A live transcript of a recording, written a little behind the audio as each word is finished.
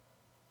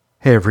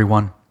Hey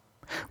everyone.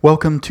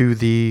 Welcome to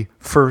the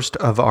first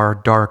of our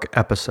dark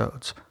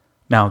episodes.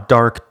 Now,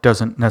 dark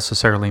doesn't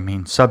necessarily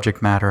mean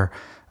subject matter.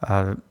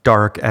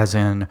 Dark as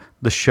in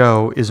the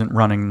show isn't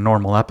running a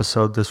normal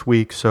episode this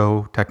week,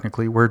 so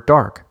technically we're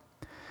dark.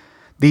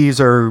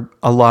 These are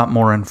a lot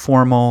more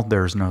informal.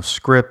 There's no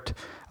script.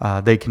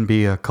 They can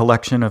be a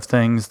collection of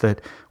things that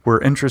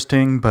were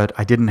interesting, but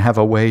I didn't have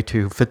a way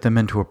to fit them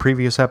into a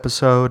previous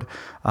episode.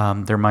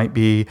 There might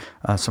be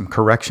some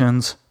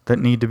corrections that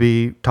need to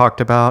be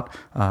talked about,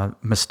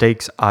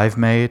 mistakes I've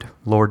made,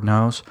 Lord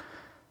knows.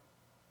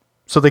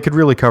 So they could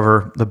really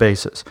cover the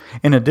bases.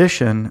 In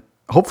addition,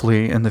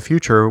 hopefully in the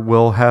future,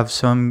 we'll have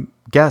some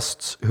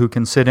guests who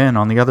can sit in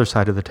on the other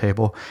side of the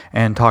table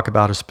and talk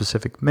about a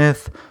specific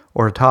myth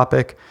or a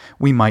topic.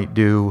 We might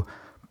do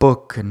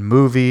book and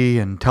movie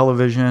and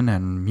television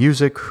and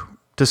music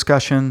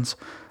discussions.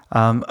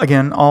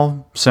 Again,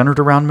 all centered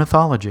around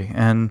mythology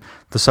and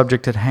the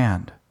subject at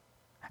hand.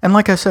 And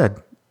like I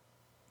said,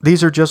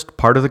 these are just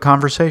part of the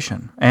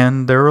conversation,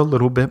 and they're a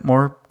little bit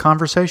more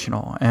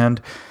conversational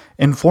and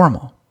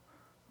informal.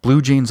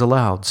 Blue jeans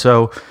allowed.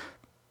 So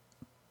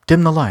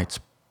dim the lights,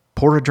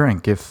 pour a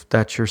drink if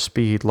that's your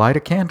speed, light a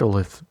candle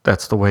if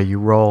that's the way you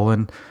roll,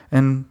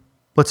 and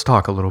let's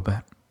talk a little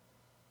bit.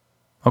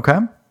 Okay?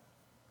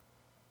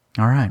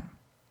 All right.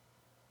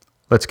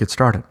 Let's get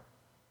started.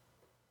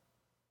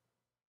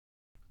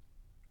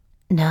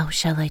 Now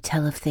shall I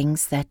tell of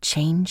things that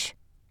change,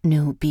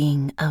 new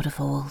being out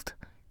of old?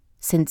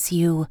 Since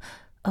you,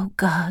 O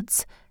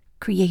gods,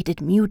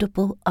 created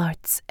mutable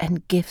arts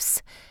and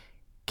gifts,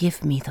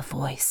 give me the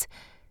voice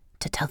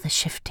to tell the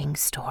shifting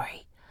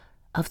story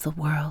of the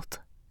world.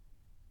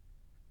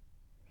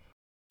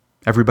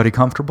 Everybody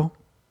comfortable?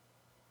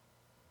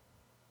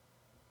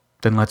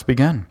 Then let's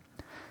begin.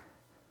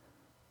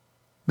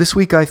 This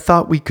week I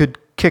thought we could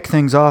kick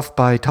things off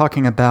by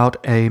talking about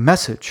a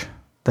message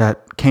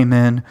that came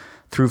in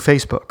through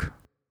Facebook.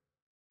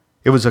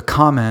 It was a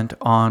comment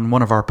on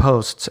one of our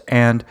posts,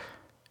 and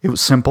it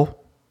was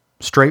simple,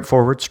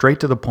 straightforward, straight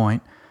to the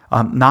point,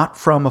 not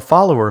from a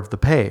follower of the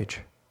page,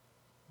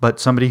 but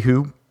somebody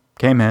who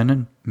came in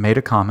and made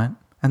a comment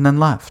and then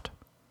left.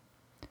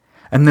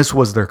 And this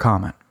was their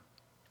comment.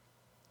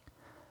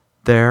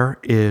 There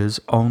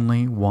is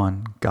only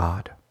one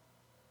God.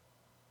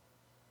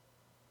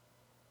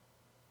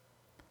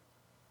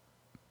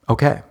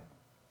 Okay.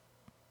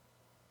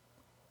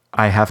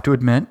 I have to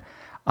admit,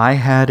 I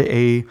had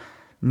a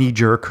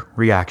knee-jerk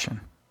reaction.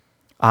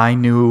 I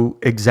knew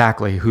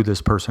exactly who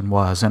this person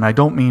was, and I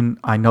don't mean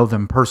I know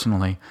them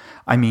personally.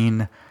 I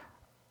mean,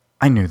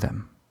 I knew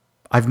them.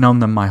 I've known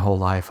them my whole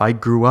life. I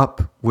grew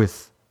up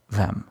with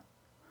them.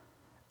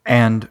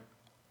 And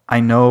I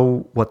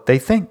know what they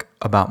think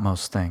about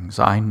most things.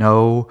 I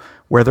know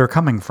where they're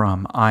coming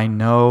from. I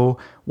know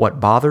what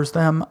bothers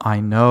them. I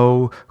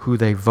know who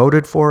they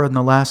voted for in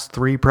the last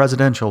 3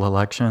 presidential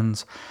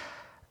elections.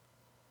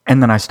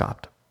 And then I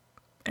stopped.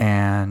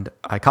 And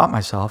I caught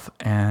myself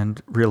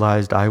and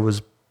realized I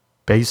was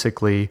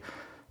basically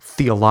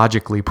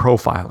theologically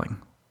profiling.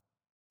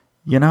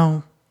 You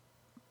know,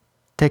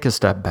 take a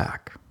step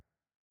back.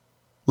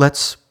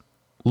 Let's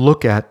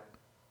look at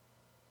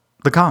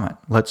the comment.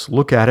 Let's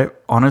look at it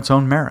on its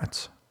own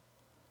merits.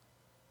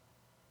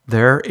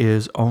 There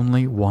is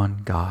only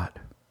one God.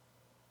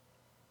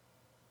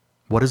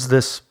 What does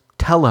this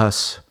tell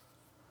us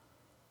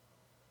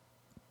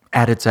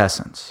at its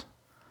essence?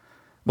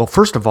 Well,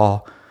 first of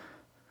all,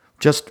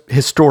 just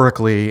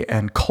historically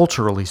and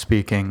culturally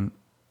speaking,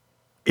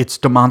 it's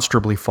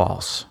demonstrably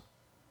false.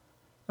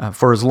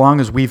 For as long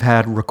as we've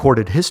had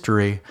recorded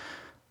history,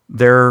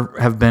 there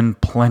have been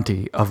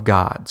plenty of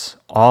gods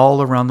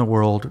all around the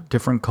world,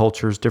 different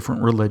cultures,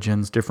 different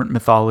religions, different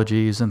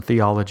mythologies and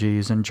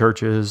theologies and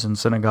churches and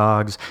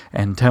synagogues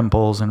and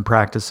temples and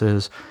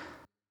practices.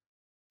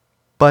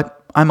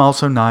 But I'm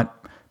also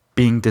not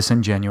being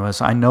disingenuous.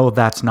 I know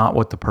that's not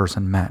what the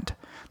person meant.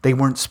 They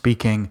weren't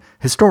speaking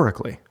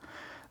historically.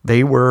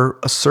 They were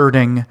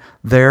asserting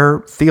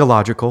their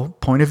theological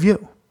point of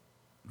view.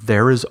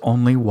 There is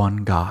only one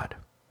God,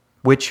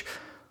 which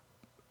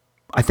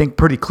I think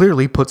pretty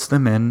clearly puts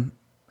them in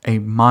a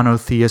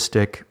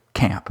monotheistic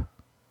camp.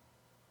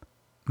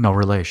 No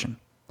relation.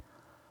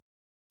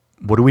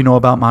 What do we know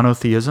about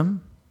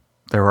monotheism?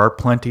 There are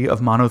plenty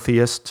of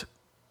monotheist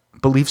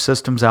belief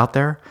systems out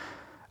there.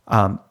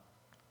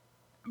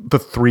 The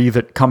 3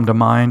 that come to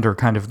mind are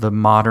kind of the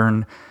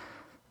modern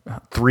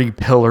 3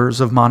 pillars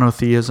of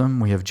monotheism.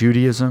 We have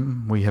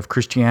Judaism, we have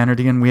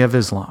Christianity, and we have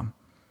Islam.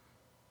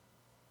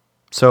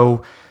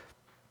 So,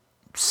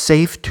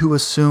 safe to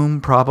assume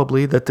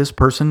probably that this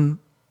person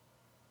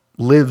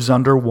lives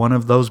under one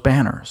of those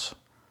banners.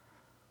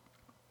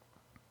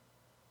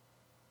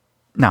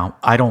 Now,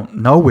 I don't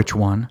know which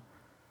one.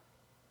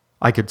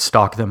 I could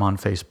stalk them on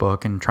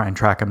Facebook and try and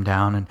track them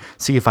down and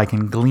see if I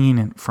can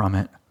glean from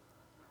it.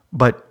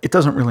 But it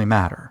doesn't really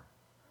matter.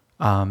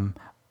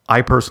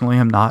 I personally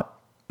am not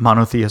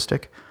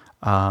monotheistic,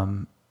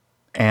 and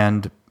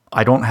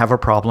I don't have a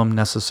problem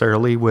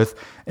necessarily with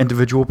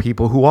individual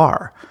people who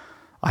are.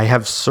 I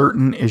have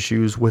certain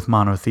issues with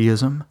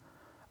monotheism.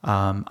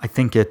 I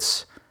think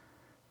it's,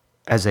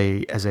 as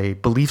a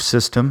belief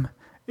system,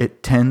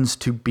 it tends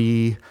to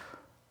be,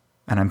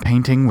 and I'm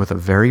painting with a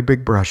very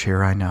big brush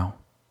here, I know,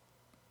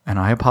 and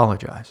I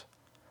apologize.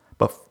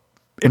 But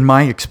in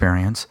my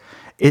experience,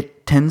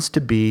 it tends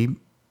to be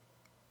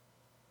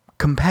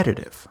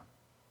competitive,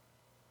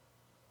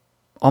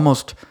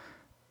 almost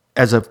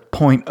as a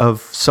point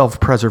of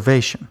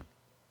self-preservation.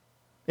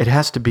 It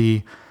has to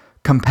be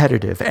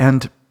competitive,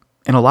 and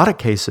in a lot of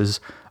cases,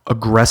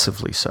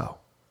 aggressively so.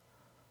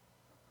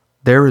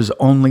 There is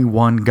only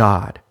one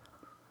God.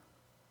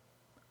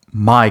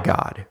 My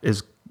God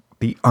is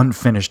the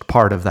unfinished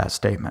part of that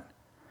statement.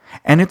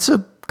 And it's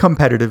a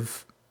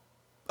competitive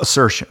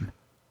assertion.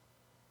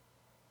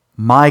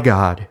 My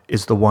God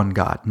is the one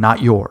God,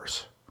 not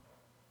yours.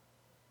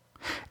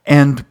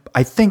 And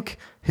I think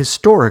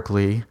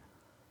historically,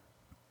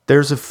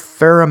 there's a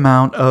fair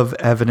amount of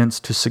evidence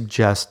to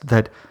suggest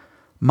that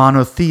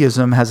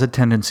monotheism has a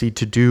tendency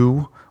to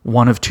do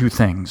one of two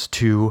things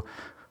to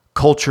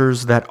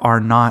cultures that are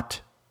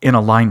not in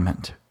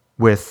alignment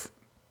with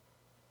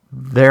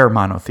their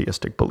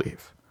monotheistic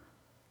belief.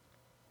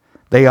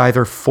 They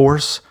either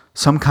force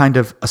some kind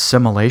of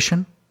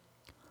assimilation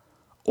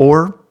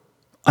or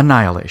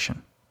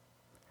annihilation.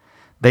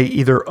 They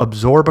either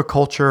absorb a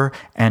culture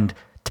and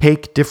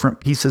take different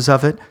pieces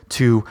of it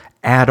to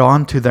add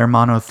on to their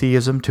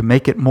monotheism to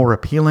make it more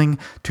appealing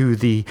to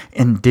the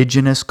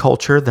indigenous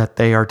culture that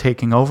they are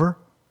taking over,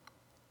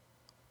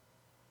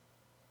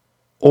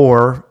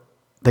 or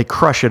they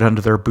crush it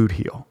under their boot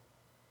heel.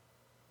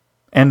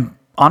 And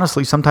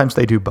honestly, sometimes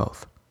they do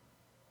both.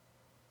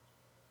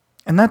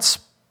 And that's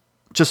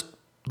just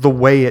the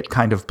way it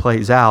kind of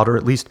plays out, or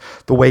at least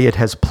the way it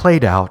has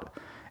played out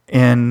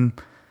in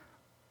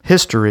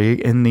history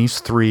in these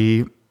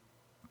three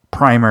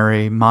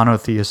primary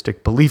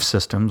monotheistic belief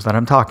systems that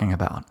I'm talking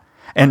about.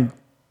 And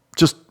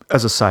just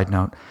as a side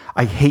note,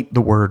 I hate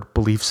the word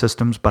belief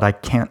systems, but I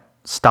can't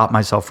stop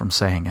myself from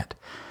saying it.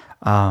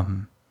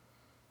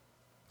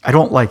 I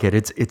don't like it.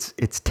 It's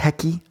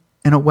techie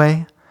in a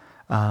way.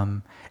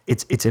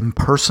 It's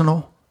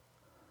impersonal.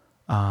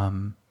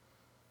 I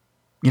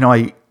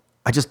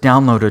just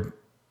downloaded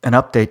an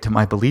update to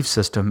my belief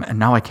system, and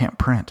now I can't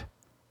print.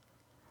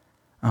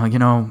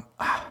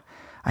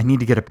 I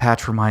need to get a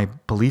patch for my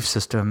belief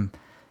system.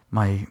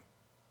 My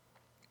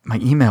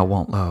email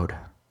won't load.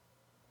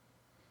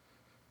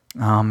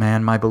 Oh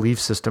man, my belief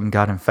system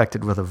got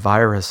infected with a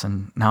virus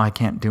and now I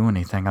can't do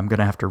anything. I'm going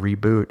to have to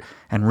reboot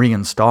and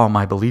reinstall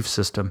my belief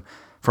system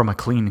from a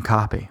clean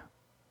copy.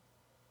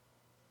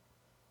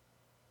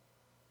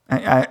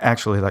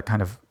 Actually, that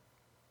kind of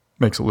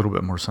makes a little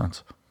bit more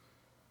sense.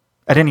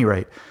 At any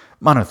rate,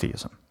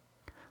 monotheism.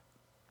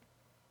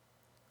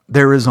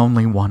 There is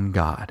only one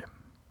God.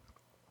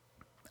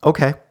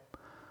 Okay,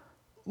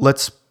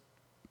 let's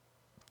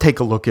take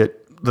a look at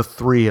the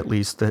three, at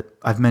least, that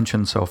I've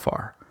mentioned so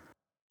far.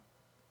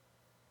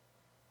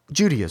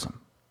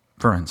 Judaism,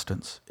 for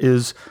instance,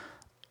 is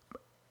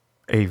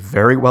a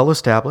very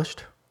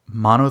well-established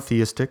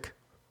monotheistic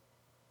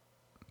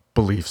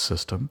belief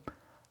system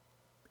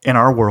in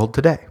our world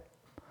today.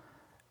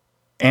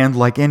 And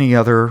like any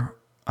other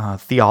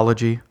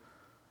theology,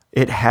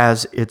 it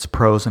has its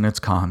pros and its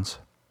cons.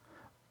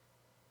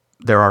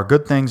 There are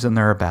good things and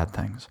there are bad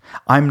things.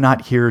 I'm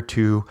not here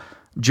to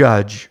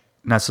judge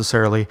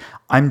necessarily.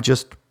 I'm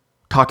just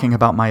talking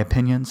about my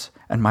opinions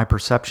and my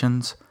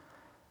perceptions.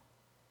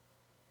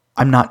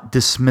 I'm not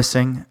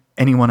dismissing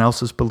anyone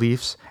else's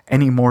beliefs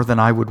any more than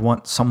I would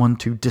want someone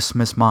to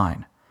dismiss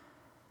mine.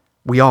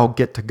 We all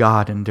get to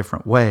God in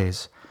different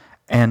ways,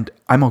 and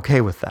I'm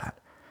okay with that.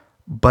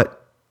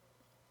 But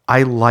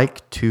I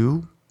like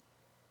to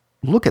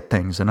look at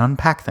things and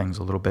unpack things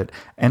a little bit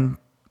and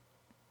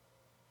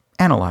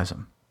analyze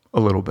them a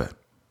little bit.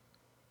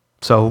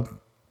 So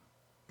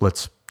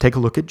let's take a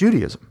look at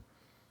Judaism.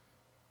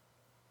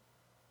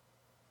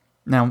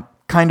 Now,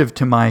 kind of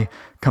to my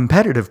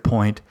competitive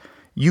point,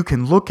 you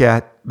can look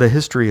at the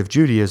history of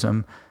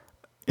Judaism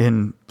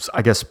in,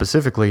 I guess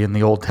specifically in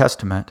the Old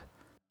Testament,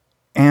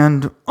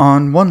 and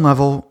on one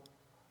level,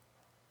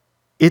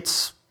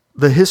 it's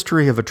the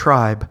history of a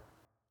tribe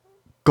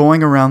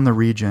going around the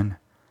region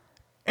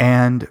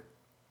and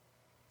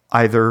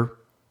either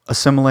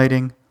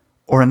assimilating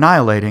or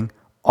annihilating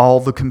all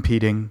the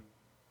competing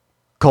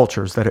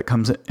cultures that it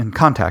comes in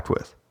contact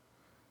with.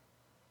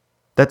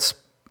 That's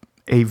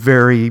a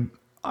very,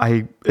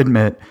 I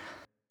admit,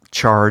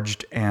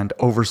 charged and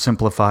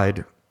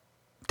oversimplified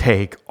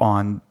take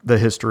on the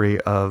history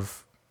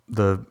of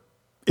the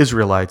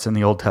Israelites in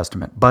the Old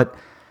Testament, but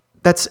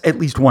that's at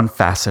least one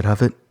facet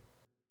of it.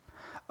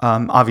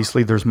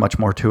 Obviously, there's much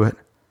more to it.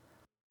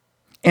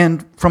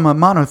 And from a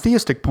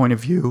monotheistic point of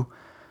view,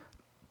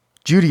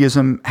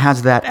 Judaism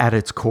has that at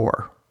its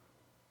core.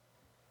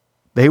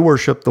 They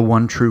worship the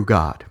one true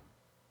God.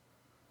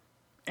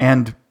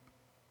 And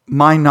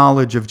my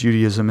knowledge of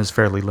Judaism is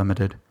fairly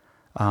limited.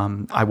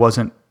 I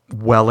wasn't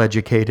well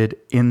educated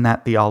in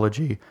that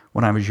theology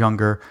when I was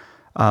younger,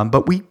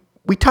 but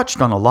we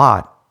touched on a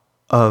lot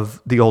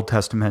of the Old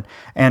Testament.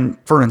 And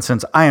for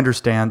instance, I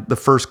understand the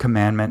first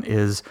commandment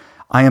is,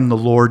 I am the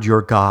Lord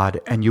your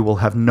God, and you will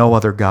have no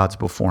other gods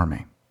before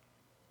me.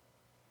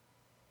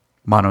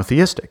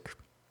 Monotheistic.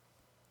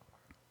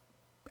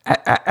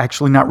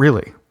 Actually, not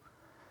really.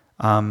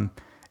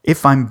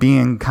 If I'm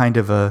being kind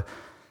of a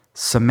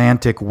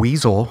semantic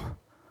weasel,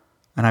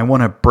 and I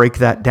want to break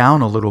that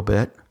down a little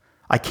bit,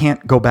 I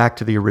can't go back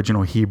to the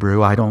original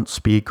Hebrew. I don't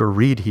speak or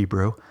read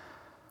Hebrew.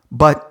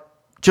 But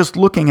just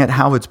looking at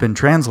how it's been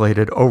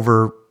translated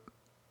over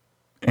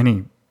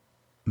any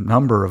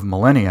number of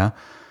millennia,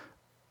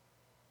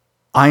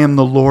 I am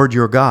the Lord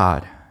your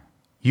God.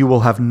 You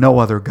will have no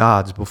other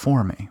gods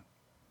before me.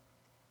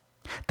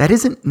 That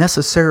isn't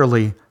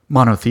necessarily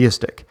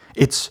monotheistic.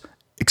 It's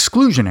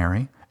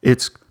exclusionary.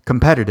 It's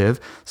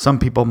competitive. Some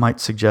people might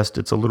suggest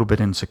it's a little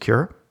bit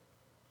insecure.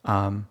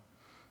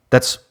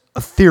 That's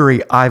a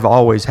theory I've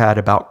always had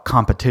about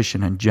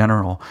competition in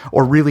general,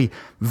 or really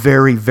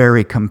very,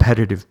 very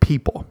competitive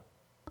people.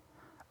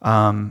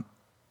 My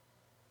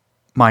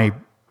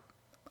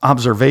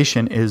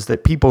observation is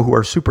that people who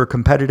are super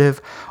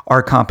competitive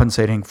are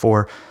compensating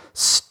for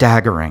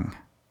staggering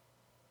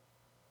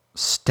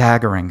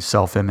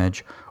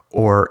self-image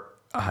or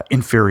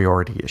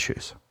inferiority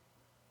issues.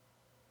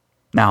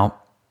 Now,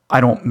 I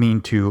don't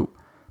mean to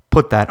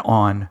put that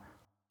on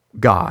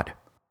God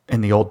in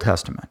the Old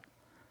Testament.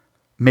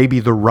 Maybe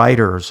the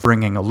writers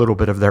bringing a little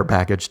bit of their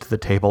baggage to the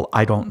table.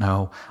 I don't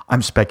know.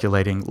 I'm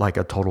speculating like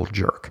a total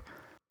jerk.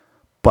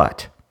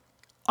 But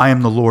I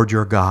am the Lord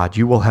your God.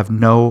 You will have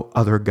no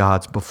other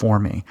gods before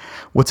me.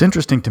 What's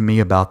interesting to me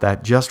about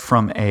that, just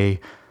from a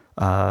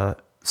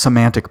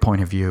semantic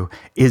point of view,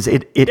 is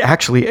it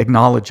actually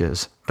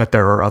acknowledges that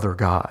there are other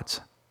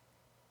gods.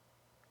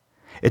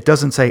 It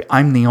doesn't say,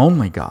 I'm the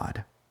only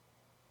God.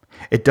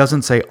 It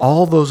doesn't say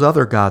all those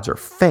other gods are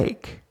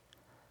fake.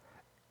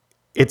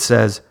 It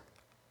says,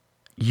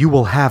 you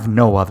will have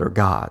no other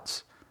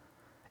gods.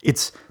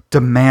 It's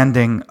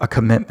demanding a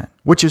commitment,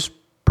 which is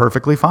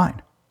perfectly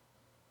fine.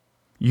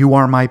 You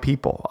are my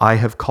people. I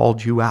have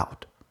called you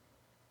out.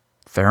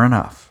 Fair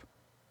enough.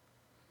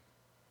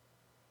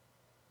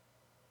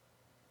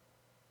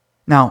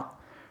 Now,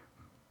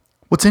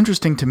 what's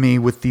interesting to me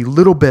with the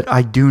little bit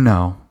I do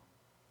know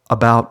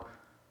about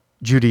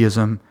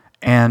Judaism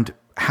and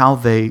how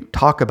they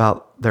talk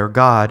about their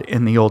God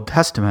in the Old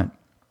Testament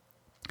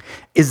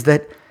is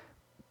that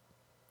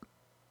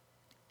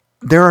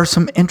there are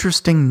some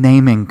interesting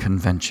naming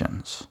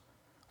conventions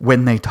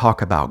when they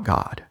talk about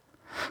God.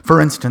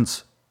 For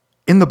instance,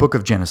 in the book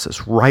of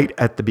Genesis, right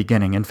at the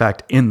beginning, in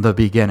fact, in the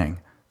beginning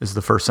is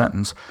the first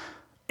sentence,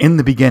 in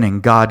the beginning,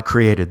 God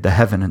created the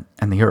heaven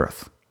and the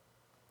earth.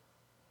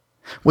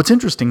 What's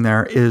interesting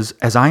there is,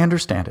 as I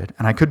understand it,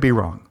 and I could be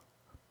wrong,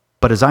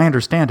 but as I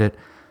understand it,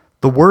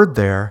 the word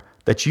there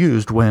that's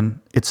used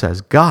when it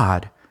says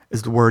God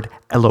is the word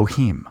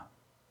Elohim.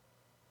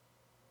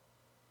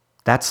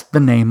 That's the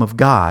name of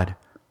God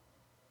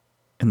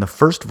in the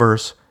first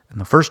verse, in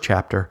the first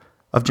chapter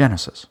of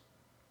Genesis.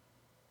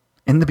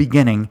 In the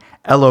beginning,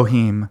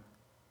 Elohim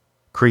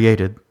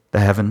created the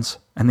heavens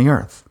and the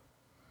earth.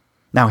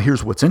 Now,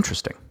 here's what's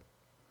interesting.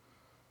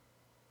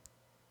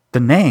 The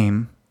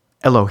name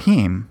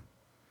Elohim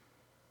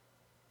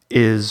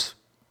is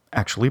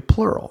actually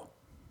plural.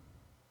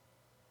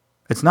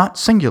 It's not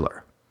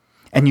singular.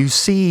 And you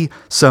see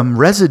some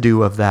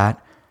residue of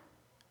that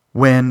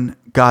when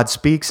God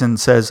speaks and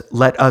says,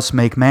 let us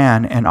make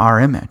man in our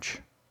image.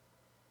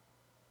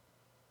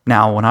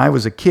 Now, when I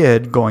was a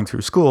kid going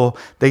through school,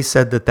 they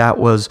said that that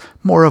was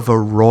more of a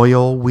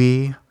royal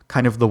we,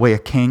 kind of the way a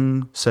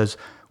king says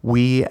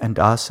we and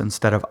us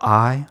instead of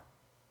I.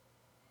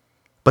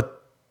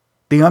 But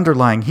the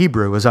underlying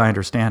Hebrew, as I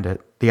understand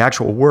it, the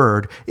actual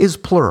word is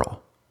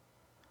plural.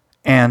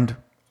 And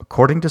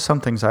according to some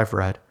things I've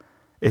read,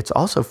 it's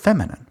also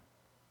feminine,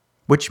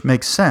 which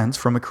makes sense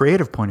from a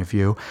creative point of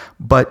view,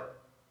 but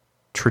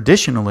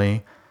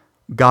traditionally,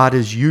 God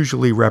is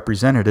usually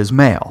represented as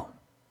male.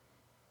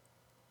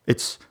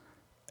 It's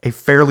a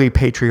fairly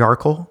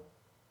patriarchal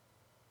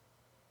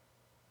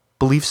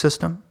belief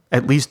system,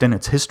 at least in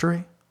its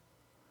history.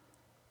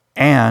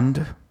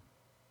 And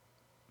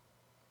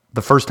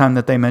the first time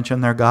that they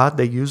mention their God,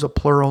 they use a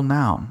plural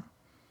noun.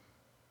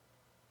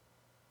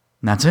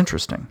 And that's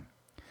interesting.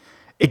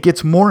 It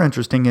gets more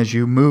interesting as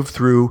you move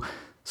through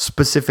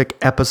specific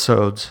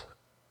episodes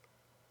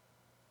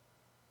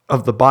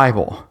of the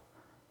Bible,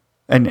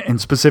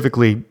 and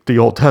specifically the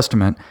Old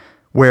Testament,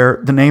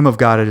 where the name of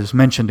God is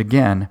mentioned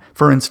again.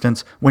 For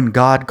instance, when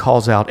God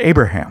calls out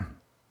Abraham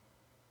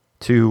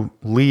to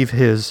leave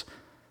his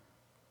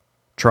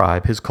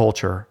tribe, his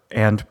culture,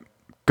 and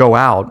go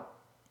out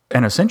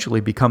and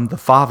essentially become the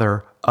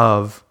father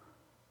of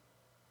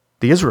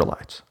the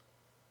Israelites.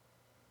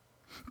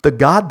 The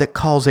God that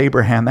calls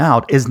Abraham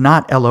out is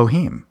not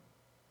Elohim.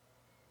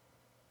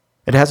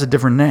 It has a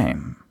different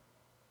name.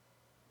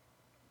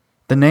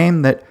 The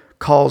name that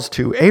calls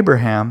to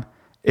Abraham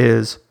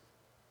is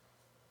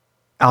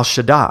Al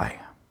Shaddai,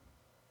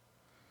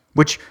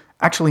 which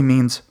actually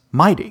means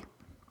mighty.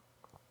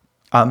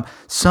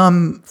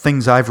 Some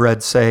things I've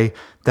read say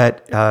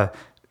that,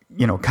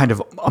 kind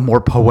of a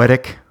more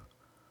poetic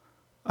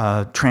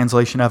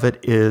translation of it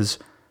is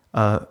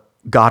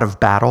God of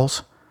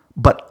battles,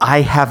 but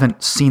I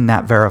haven't seen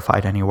that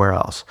verified anywhere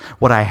else.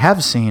 What I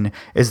have seen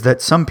is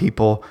that some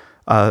people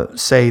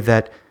say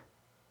that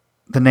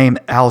the name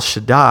El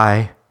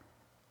Shaddai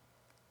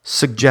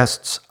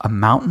suggests a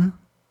mountain,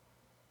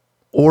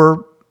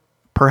 or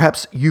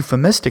perhaps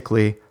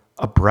euphemistically,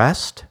 a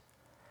breast.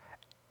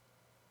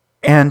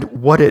 And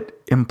what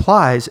it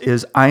implies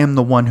is, I am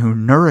the one who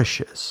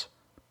nourishes.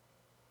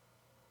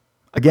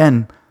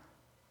 Again,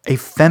 a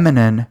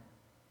feminine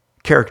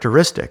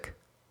characteristic.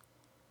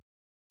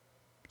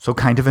 So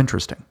kind of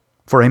interesting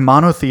for a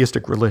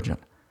monotheistic religion.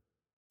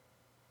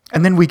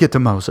 And then we get to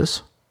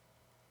Moses.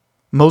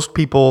 Most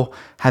people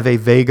have a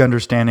vague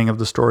understanding of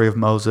the story of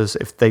Moses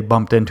if they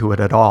bumped into it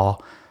at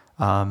all.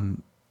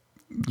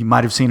 You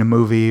might have seen a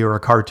movie or a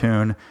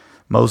cartoon.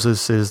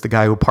 Moses is the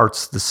guy who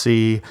parts the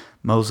sea.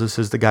 Moses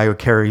is the guy who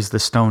carries the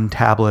stone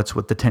tablets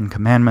with the 10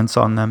 Commandments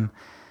on them.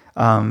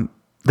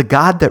 The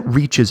God that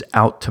reaches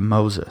out to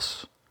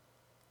Moses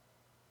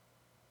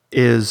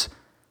is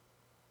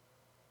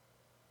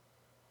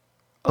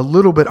a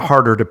little bit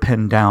harder to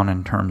pin down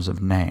in terms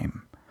of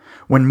name.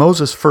 When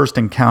Moses first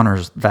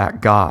encounters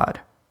that God,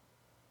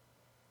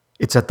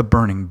 it's at the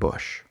burning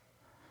bush.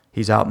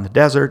 He's out in the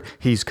desert,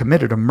 he's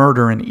committed a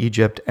murder in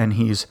Egypt, and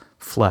he's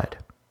fled.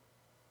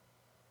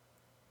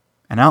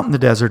 And out in the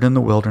desert, in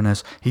the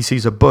wilderness, he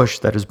sees a bush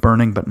that is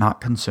burning but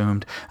not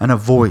consumed, and a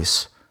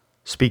voice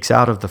speaks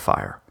out of the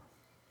fire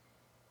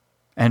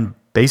and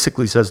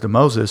basically says to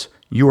Moses,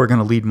 you are going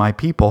to lead my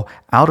people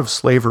out of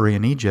slavery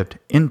in Egypt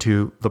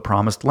into the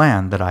promised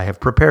land that I have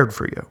prepared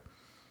for you.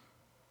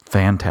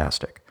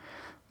 Fantastic.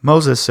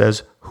 Moses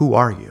says, who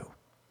are you?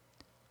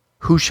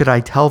 Who should I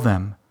tell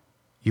them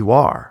you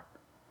are?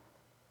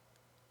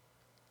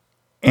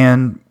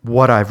 And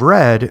what I've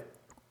read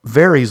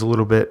varies a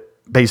little bit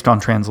based on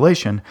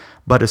translation,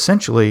 but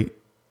essentially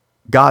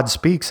God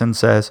speaks and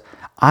says,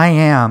 I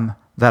am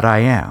that I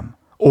am,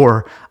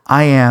 or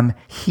I am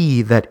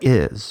he that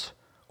is,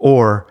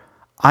 or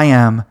I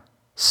am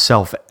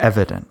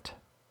self-evident.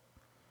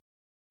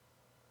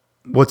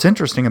 What's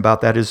interesting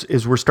about that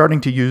is we're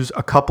starting to use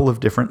a couple of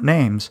different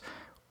names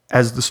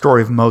as the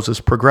story of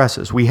Moses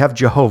progresses. We have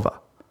Jehovah,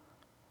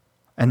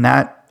 and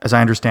that, as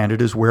I understand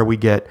it, is where we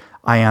get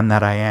I am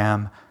that I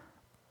am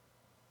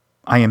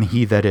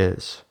he that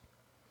is.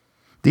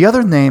 The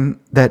other name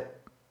that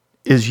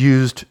is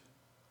used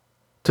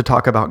to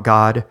talk about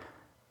God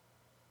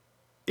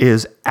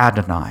is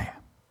Adonai,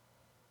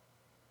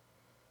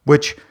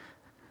 which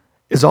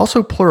is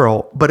also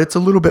plural, but it's a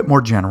little bit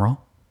more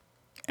general.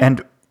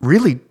 And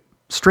really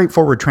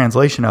straightforward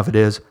translation of it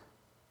is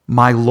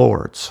my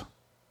lords,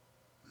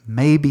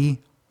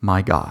 maybe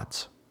my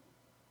gods.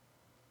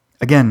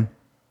 Again,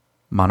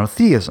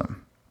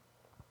 monotheism.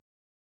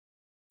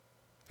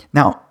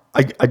 Now,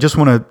 I just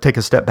want to take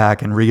a step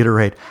back and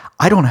reiterate,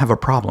 I don't have a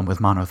problem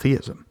with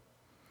monotheism.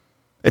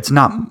 It's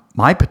not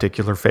my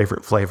particular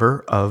favorite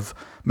flavor of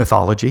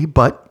mythology,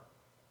 but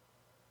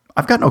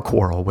I've got no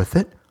quarrel with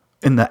it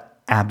in the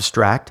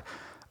abstract.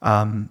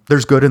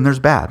 There's good and there's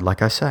bad,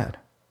 like I said.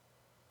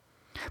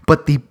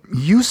 But the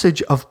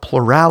usage of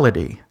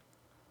plurality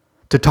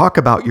to talk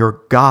about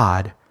your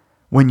God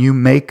when you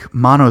make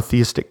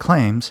monotheistic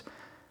claims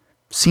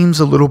seems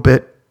a little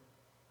bit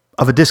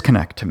of a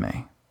disconnect to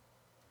me.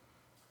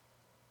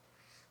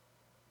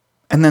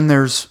 And then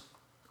there's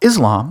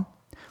Islam,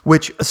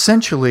 which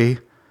essentially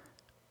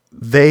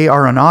they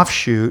are an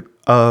offshoot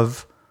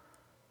of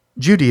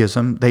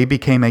Judaism. They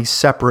became a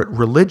separate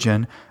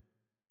religion.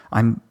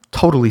 I'm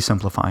totally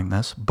simplifying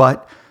this,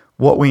 but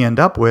what we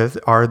end up with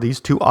are these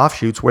two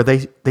offshoots where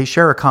they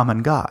share a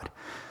common God,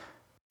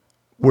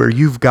 where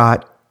you've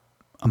got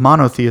a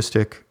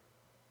monotheistic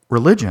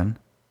religion,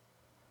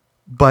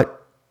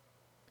 but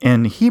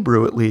in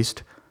Hebrew at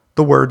least,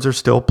 the words are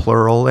still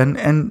plural,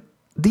 and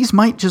these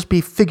might just be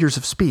figures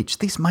of speech.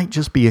 These might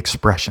just be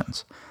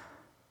expressions.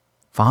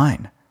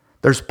 Fine.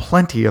 There's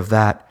plenty of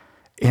that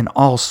in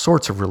all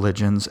sorts of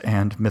religions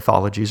and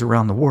mythologies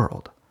around the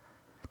world.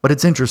 But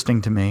it's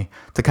interesting to me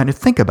to kind of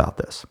think about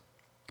this.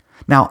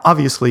 Now,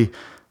 obviously,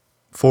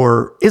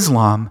 for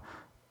Islam,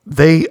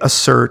 they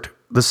assert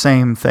the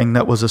same thing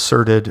that was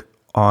asserted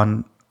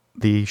on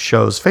the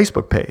show's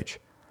Facebook page.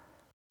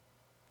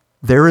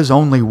 There is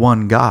only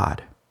one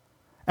God,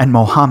 and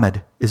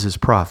Muhammad is his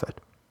prophet.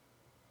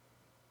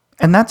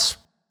 And that's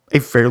a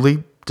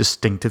fairly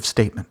distinctive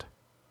statement.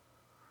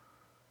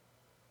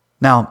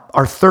 Now,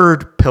 our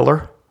third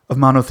pillar of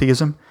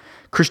monotheism,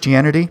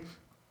 Christianity,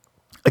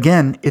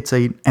 again, it's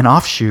an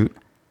offshoot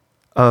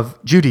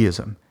of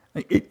Judaism.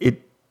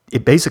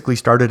 It basically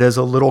started as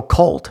a little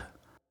cult.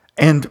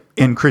 And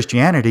in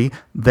Christianity,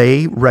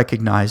 they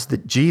recognize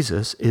that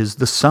Jesus is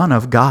the Son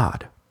of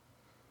God.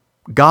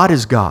 God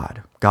is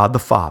God, God the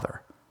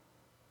Father.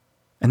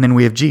 And then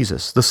we have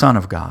Jesus, the Son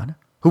of God,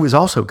 who is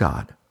also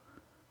God.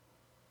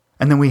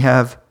 And then we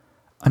have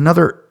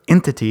another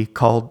entity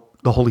called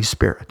the Holy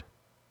Spirit,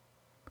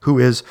 who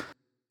is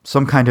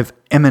some kind of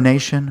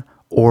emanation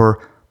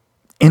or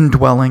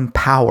indwelling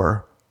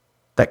power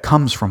that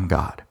comes from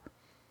God.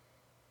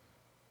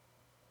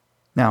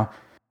 Now,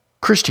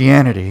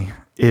 Christianity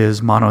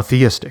is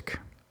monotheistic.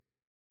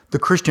 The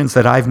Christians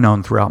that I've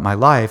known throughout my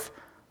life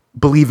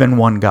believe in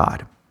one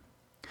God,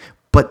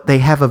 but they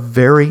have a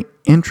very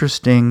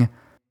interesting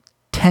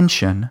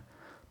tension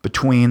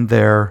between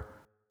their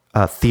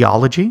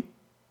theology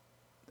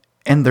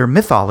and their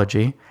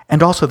mythology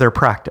and also their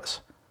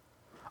practice.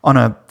 On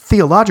a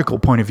theological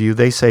point of view,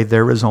 they say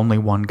there is only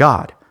one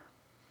God.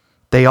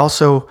 They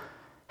also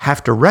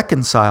have to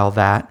reconcile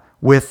that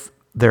with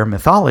their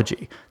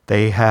mythology.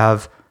 They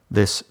have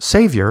this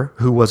Savior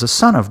who was a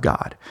son of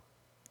God.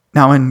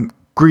 Now, in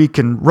Greek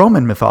and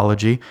Roman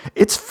mythology,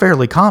 it's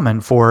fairly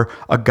common for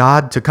a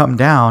god to come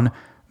down,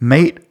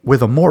 mate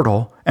with a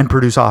mortal, and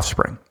produce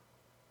offspring.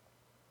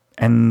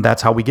 And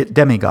that's how we get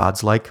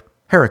demigods like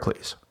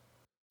Heracles.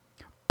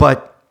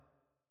 But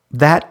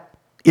that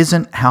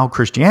isn't how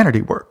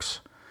Christianity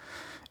works.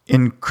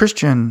 In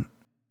Christian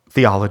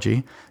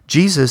theology,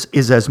 Jesus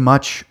is as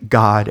much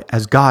God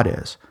as God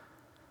is.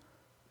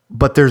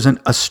 But there's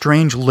a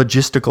strange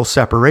logistical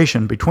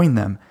separation between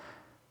them.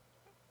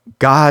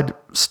 God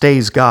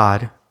stays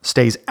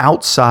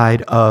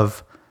outside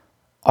of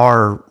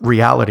our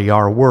reality,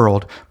 our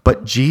world,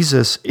 but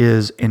Jesus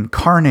is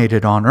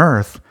incarnated on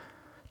earth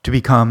to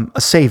become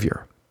a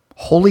savior,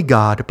 holy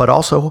God, but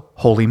also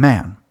holy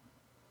man,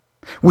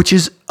 which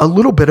is a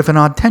little bit of an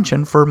odd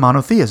tension for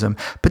monotheism,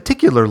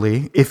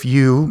 particularly if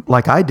you,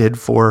 like I did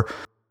for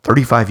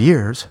 35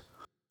 years,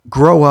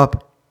 grow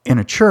up in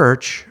a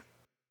church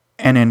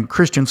and in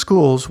Christian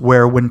schools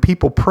where when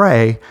people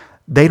pray,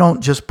 they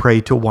don't just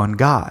pray to one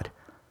God.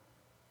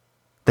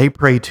 They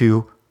pray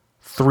to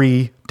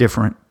 3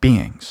 different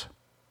beings.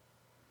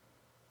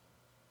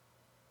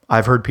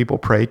 I've heard people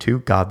pray to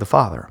God the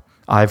Father.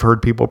 I've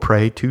heard people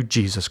pray to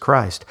Jesus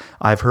Christ.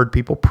 I've heard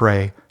people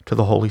pray to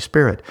the Holy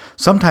Spirit.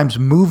 Sometimes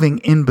moving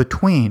in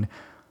between.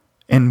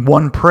 In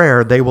one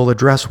prayer, they will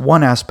address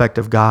one aspect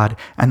of God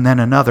and then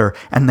another,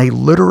 and they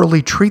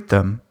literally treat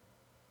them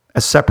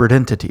as separate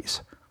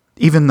entities,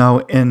 even though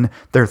in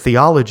their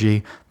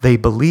theology they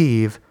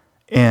believe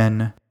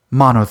in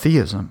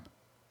monotheism.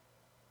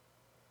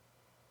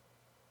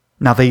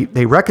 Now,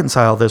 they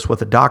reconcile this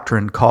with a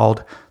doctrine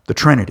called the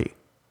Trinity,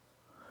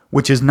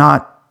 which is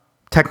not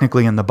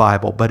technically in the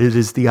Bible, but it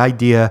is the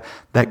idea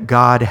that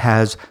God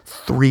has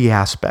 3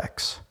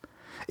 aspects.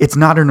 It's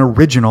not an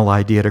original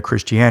idea to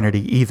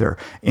Christianity either.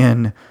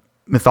 In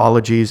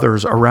mythologies,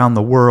 there's around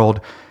the world,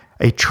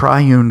 a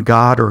triune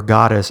god or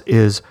goddess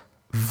is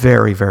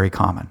very, very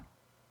common.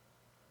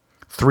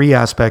 3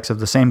 aspects of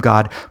the same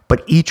God,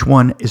 but each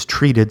one is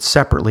treated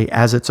separately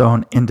as its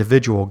own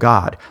individual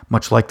God,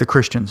 much like the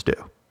Christians do.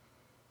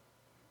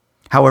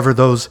 However,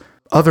 those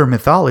other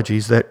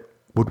mythologies that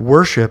would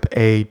worship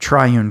a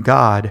triune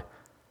God,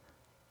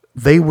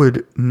 they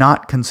would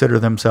not consider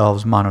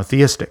themselves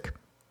monotheistic,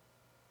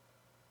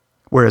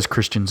 whereas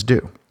Christians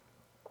do.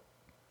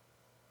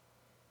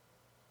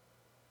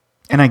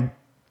 And I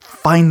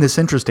find this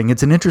interesting.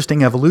 It's an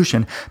interesting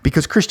evolution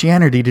because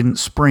Christianity didn't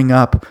spring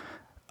up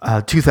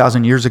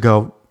 2,000 years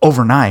ago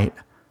overnight,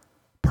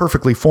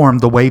 perfectly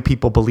formed the way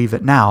people believe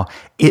it now.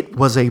 It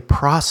was a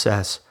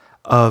process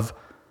of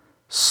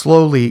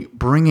slowly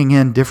bringing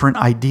in different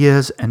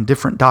ideas and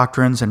different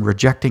doctrines and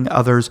rejecting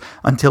others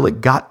until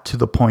it got to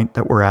the point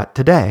that we're at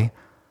today,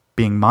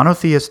 being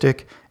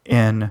monotheistic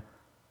in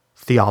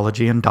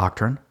theology and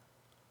doctrine,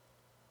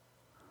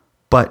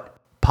 but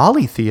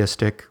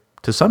polytheistic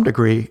to some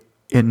degree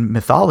in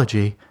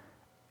mythology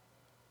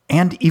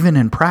and even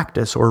in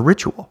practice or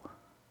ritual.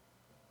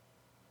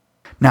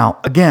 Now,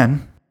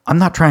 again, I'm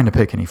not trying to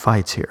pick any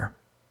fights here.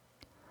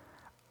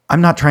 I'm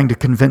not trying to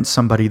convince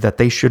somebody that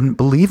they shouldn't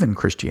believe in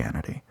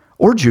Christianity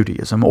or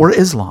Judaism or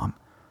Islam.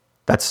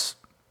 That's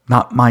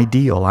not my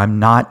deal. I'm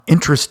not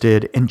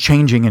interested in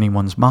changing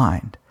anyone's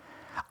mind.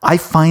 I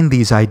find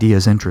these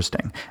ideas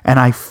interesting, and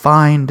I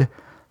find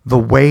the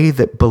way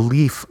that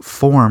belief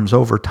forms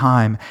over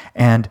time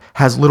and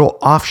has little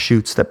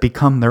offshoots that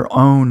become their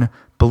own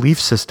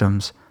belief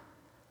systems.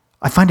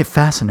 I find it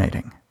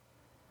fascinating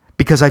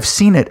because I've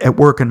seen it at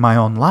work in my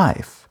own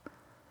life.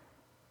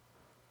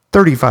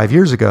 35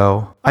 years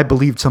ago, I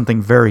believed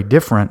something very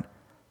different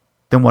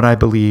than what I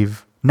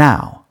believe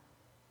now.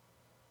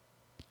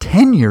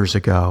 10 years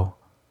ago,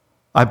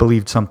 I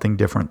believed something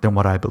different than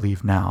what I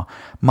believe now.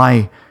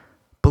 My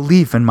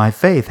belief and my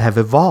faith have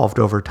evolved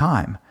over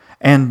time.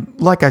 And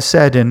like I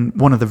said in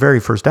one of the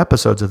very first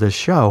episodes of this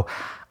show,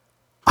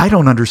 I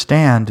don't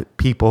understand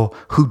people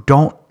who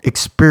don't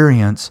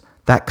experience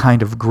that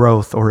kind of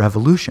growth or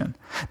evolution.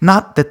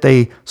 Not that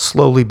they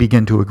slowly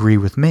begin to agree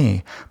with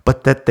me,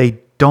 but that they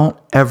don't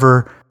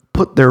ever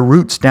put their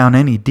roots down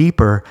any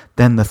deeper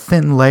than the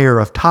thin layer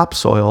of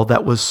topsoil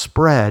that was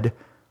spread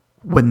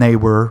when they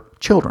were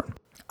children.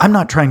 I'm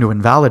not trying to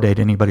invalidate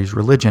anybody's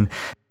religion.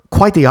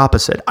 Quite the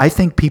opposite. I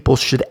think people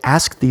should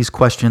ask these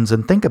questions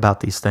and think about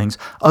these things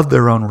of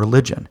their own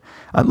religion.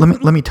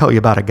 Let me tell you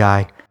about a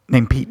guy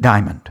named Pete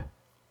Diamond.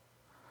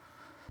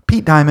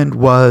 Pete Diamond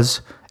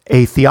was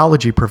a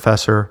theology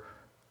professor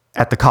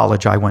at the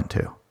college I went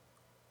to.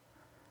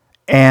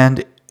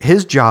 And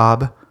his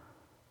job,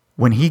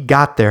 when he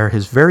got there,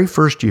 his very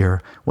first year,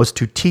 was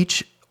to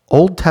teach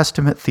Old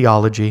Testament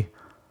theology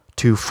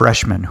to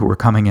freshmen who were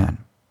coming in.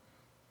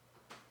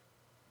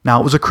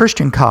 Now, it was a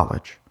Christian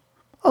college,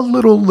 a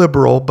little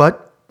liberal,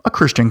 but a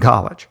Christian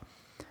college.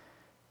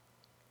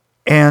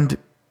 And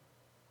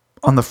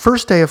on the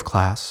first day of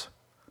class,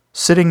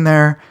 sitting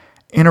there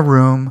in a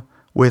room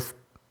with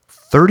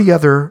 30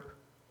 other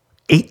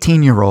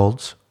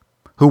 18-year-olds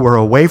who were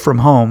away from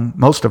home,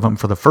 most of them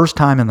for the first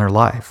time in their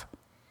life,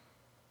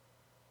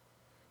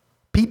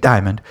 Pete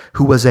Diamond,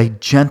 who was a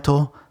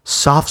gentle,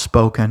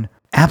 soft-spoken,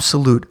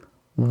 absolute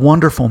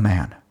wonderful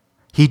man,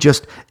 he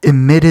just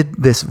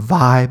emitted this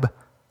vibe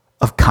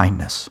of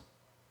kindness.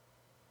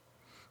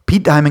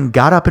 Pete Diamond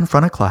got up in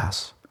front of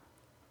class,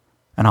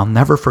 and I'll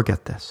never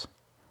forget this.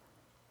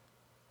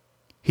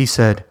 He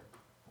said,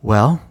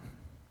 "Well,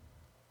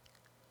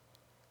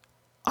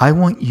 I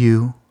want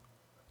you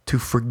to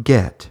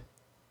forget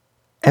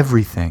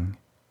everything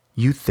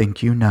you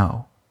think you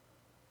know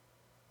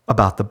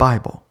about the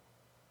Bible.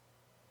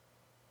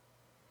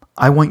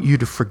 I want you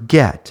to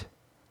forget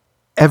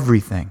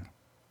everything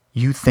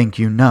you think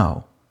you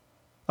know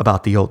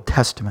about the Old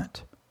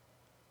Testament.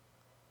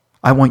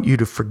 I want you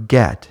to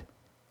forget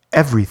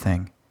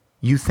everything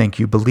you think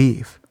you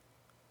believe.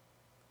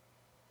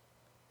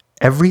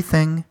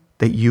 Everything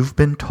that you've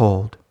been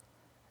told,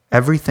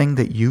 everything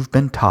that you've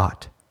been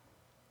taught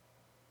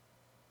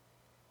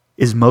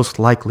is most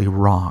likely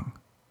wrong.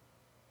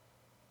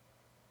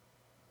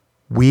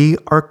 We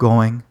are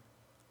going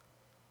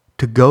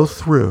to go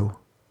through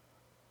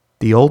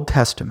the Old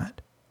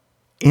Testament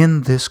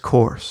in this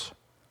course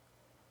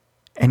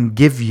and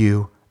give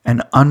you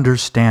an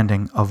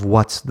understanding of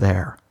what's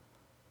there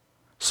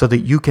so that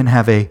you can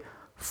have a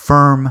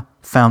firm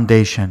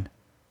foundation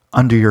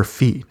under your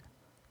feet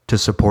to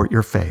support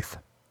your faith."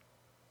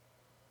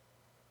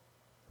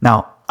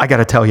 Now, I got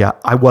to tell you,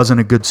 I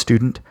wasn't a good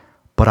student,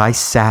 but I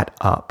sat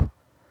up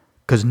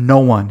because no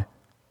one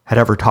had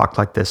ever talked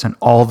like this in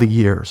all the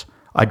years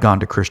I'd gone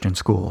to Christian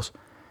schools.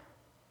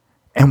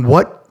 And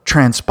what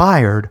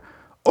transpired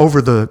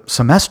over the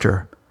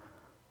semester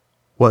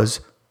was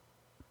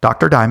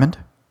Dr. Diamond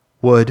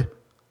would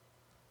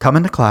come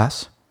into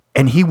class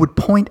and he would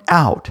point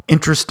out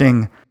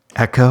interesting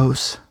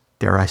echoes,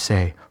 dare I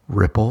say,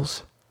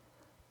 ripples,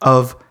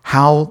 of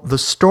how the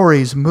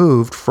stories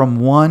moved from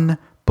one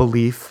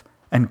belief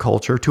and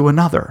culture to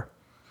another.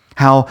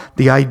 How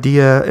the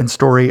idea and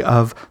story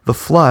of the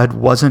flood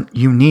wasn't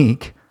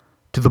unique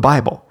to the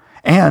Bible.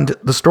 And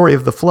the story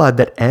of the flood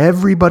that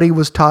everybody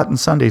was taught in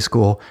Sunday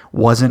school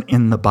wasn't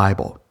in the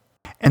Bible.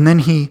 And then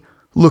he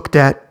looked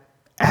at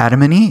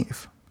Adam and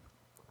Eve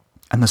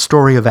and the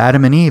story of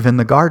Adam and Eve in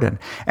the garden.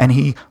 And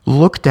he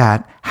looked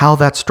at how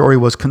that story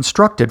was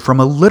constructed from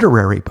a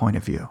literary point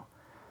of view.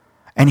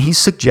 And he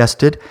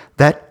suggested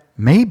that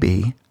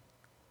maybe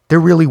there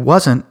really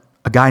wasn't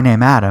a guy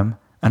named Adam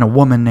and a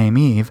woman named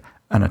Eve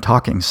and a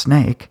talking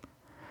snake.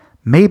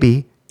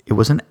 Maybe it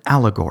was an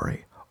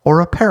allegory or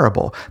a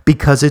parable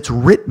because it's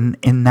written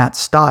in that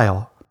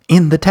style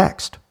in the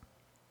text.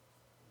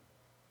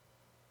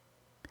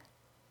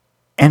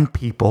 And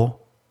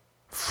people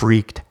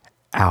freaked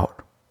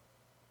out.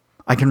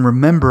 I can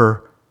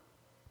remember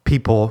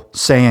people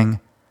saying,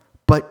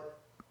 "But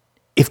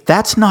if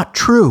that's not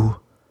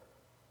true,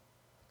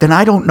 then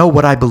I don't know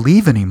what I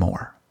believe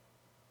anymore."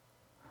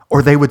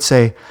 Or they would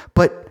say,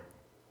 "But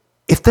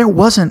if there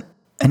wasn't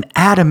an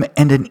Adam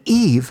and an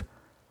Eve,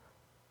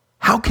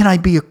 how can I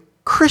be a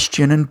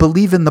Christian and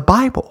believe in the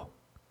Bible?"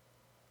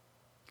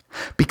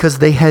 Because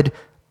they had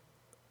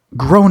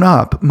grown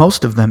up,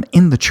 most of them,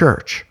 in the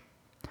church.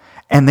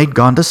 And they'd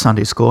gone to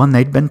Sunday school and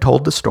they'd been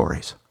told the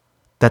stories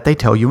that they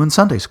tell you in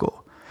Sunday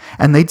school.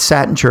 And they'd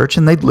sat in church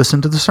and they'd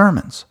listened to the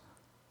sermons.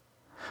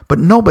 But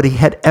nobody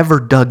had ever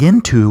dug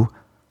into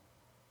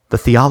the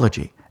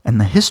theology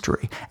and the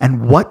history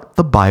and what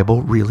the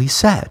Bible really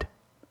said.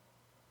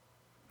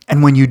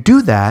 And when you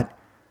do that,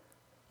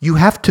 you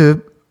have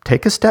to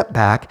take a step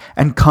back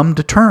and come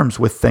to terms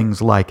with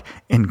things like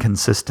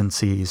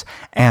inconsistencies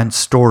and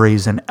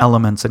stories and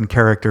elements and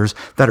characters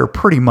that are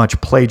pretty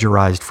much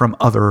plagiarized from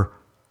other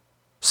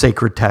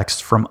sacred texts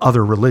from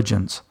other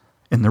religions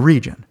in the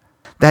region.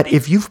 That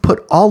if you've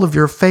put all of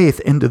your faith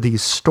into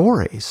these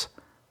stories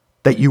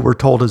that you were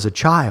told as a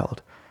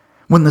child,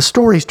 when the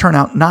stories turn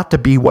out not to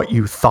be what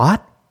you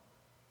thought,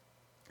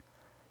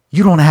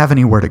 you don't have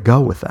anywhere to go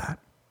with that.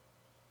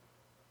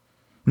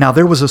 Now,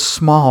 there was a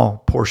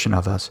small portion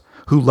of us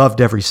who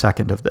loved every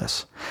second of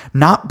this,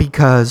 not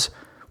because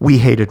we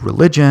hated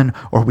religion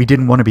or we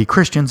didn't want to be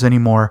Christians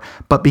anymore,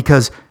 but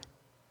because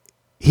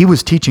he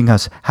was teaching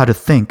us how to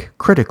think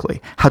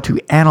critically, how to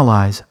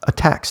analyze a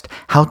text,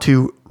 how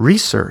to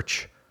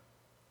research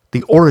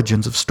the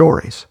origins of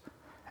stories.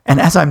 And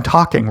as I'm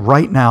talking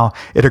right now,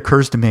 it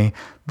occurs to me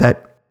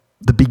that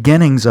the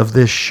beginnings of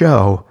this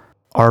show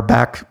are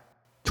back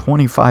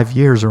 25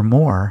 years or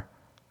more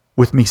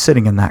with me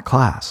sitting in that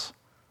class.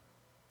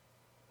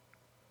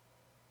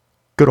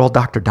 good old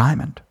Dr.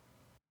 Diamond.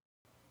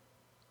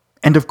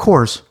 And of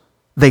course,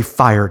 they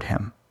fired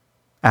him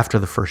after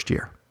the first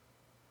year.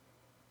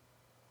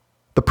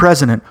 The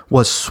president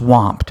was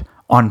swamped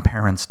on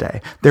Parents' Day.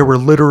 There were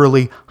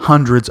literally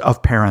hundreds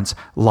of parents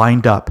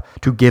lined up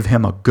to give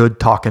him a good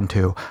talking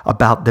to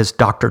about this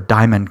Dr.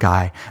 Diamond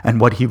guy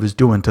and what he was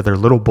doing to their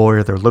little boy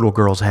or their little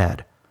girl's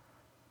head.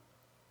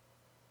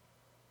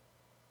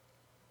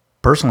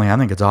 Personally, I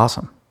think it's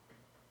awesome.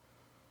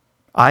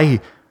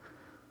 I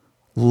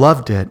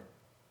loved it,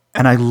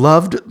 and I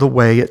loved the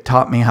way it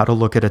taught me how to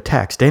look at a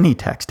text,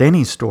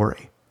 any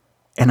story,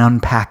 and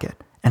unpack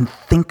it and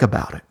think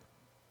about it.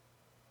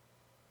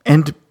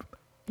 And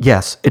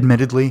yes,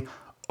 admittedly,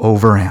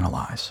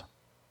 overanalyze.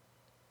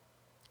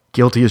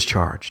 Guilty as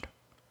charged.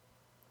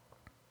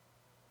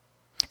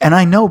 And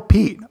I know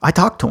Pete. I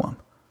talked to him.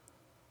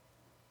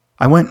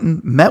 I went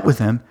and met with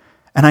him,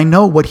 and I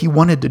know what he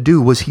wanted to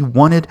do was he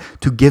wanted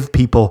to give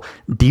people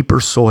deeper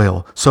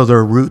soil so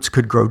their roots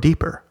could grow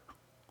deeper.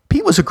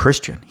 Pete was a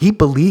Christian. He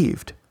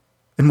believed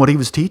in what he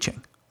was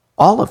teaching.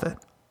 All of it.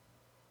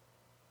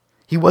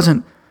 He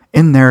wasn't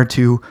in there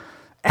to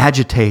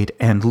agitate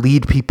and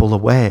lead people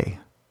away.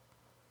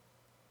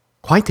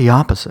 Quite the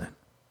opposite.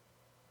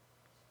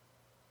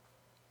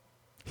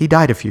 He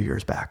died a few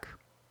years back.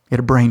 He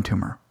had a brain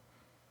tumor.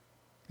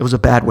 It was a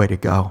bad way to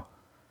go.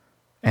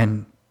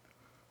 And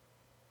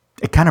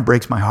it kind of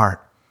breaks my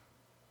heart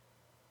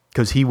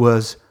because he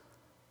was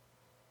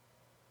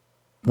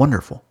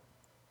wonderful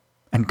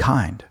and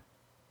kind.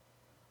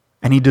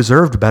 And he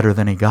deserved better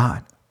than he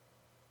got.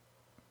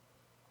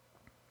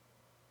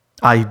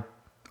 I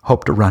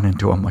hope to run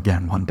into him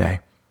again one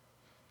day,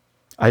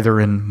 either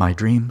in my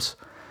dreams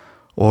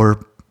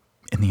or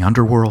in the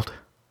underworld.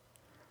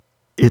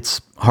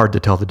 It's hard to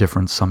tell the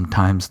difference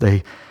sometimes.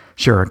 They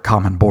share a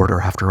common border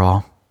after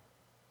all.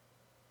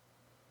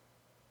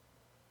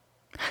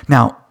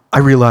 Now, I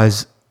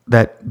realize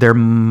that there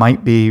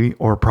might be,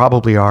 or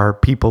probably are,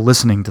 people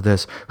listening to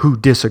this who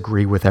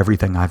disagree with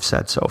everything I've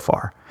said so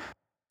far.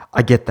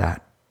 I get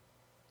that.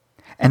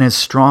 And as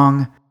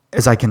strong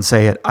as I can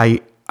say it,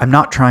 I'm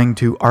not trying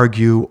to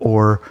argue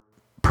or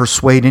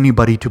persuade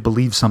anybody to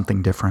believe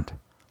something different.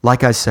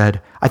 Like I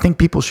said, I think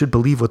people should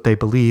believe what they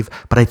believe,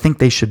 but I think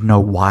they should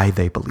know why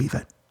they believe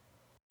it.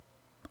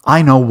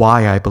 I know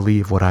why I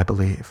believe what I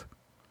believe.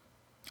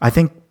 I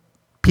think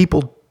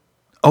people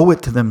owe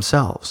it to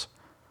themselves,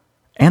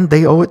 and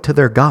they owe it to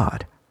their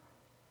God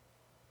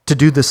to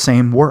do the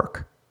same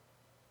work.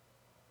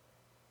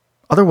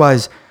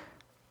 Otherwise,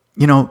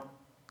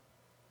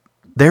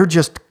 they're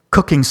just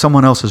cooking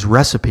someone else's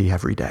recipe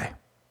every day.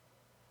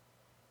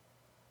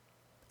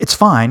 It's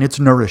fine, it's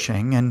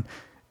nourishing, and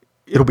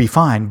it'll be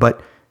fine,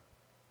 but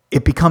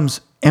it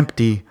becomes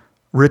empty,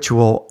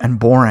 ritual, and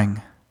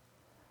boring.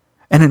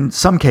 And in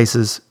some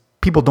cases,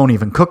 people don't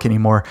even cook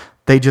anymore.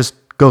 They just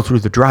go through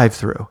the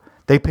drive-thru.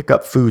 They pick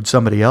up food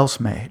somebody else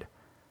made.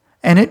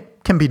 And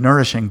it can be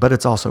nourishing, but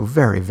it's also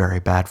very, very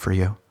bad for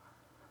you.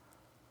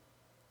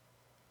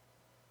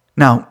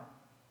 Now,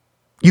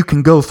 you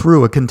can go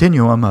through a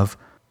continuum of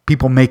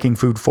people making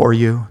food for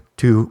you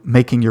to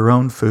making your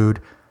own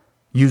food,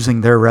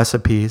 using their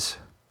recipes,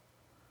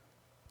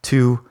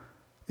 to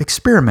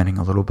experimenting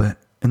a little bit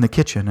in the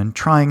kitchen and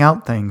trying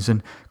out things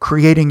and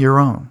creating your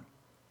own.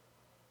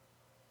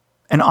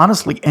 And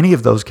honestly, any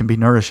of those can be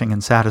nourishing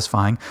and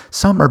satisfying.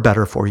 Some are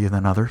better for you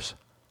than others.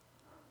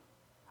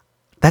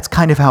 That's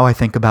kind of how I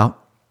think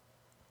about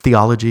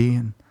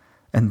theology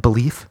and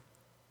belief.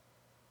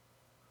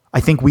 I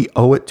think we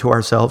owe it to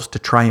ourselves to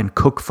try and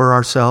cook for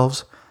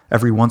ourselves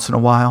every once in a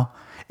while.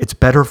 It's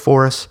better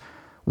for us.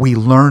 We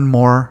learn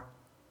more.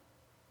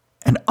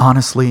 And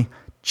honestly,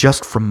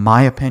 just from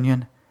my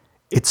opinion,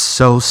 it's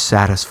so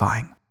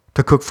satisfying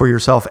to cook for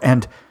yourself.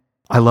 And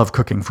I love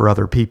cooking for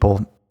other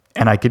people.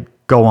 And I could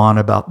go on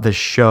about this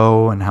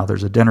show and how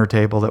there's a dinner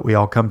table that we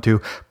all come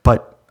to,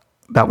 but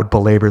that would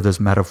belabor this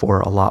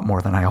metaphor a lot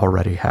more than I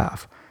already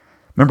have.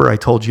 Remember I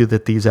told you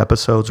that these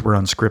episodes were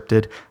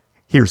unscripted?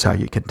 Here's how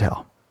you can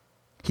tell.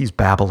 He's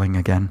babbling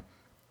again.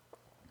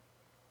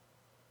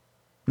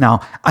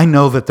 Now, I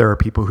know that there are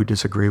people who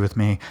disagree with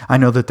me. I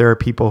know that there are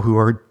people who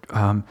are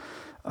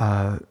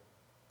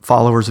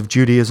followers of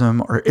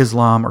Judaism or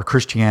Islam or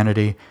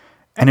Christianity,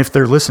 and if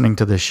they're listening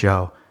to this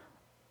show,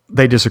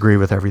 they disagree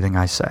with everything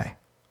I say.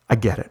 I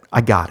get it.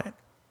 I got it.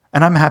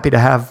 And I'm happy to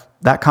have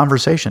that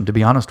conversation, to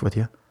be honest with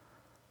you.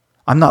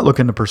 I'm not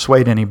looking to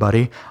persuade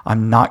anybody.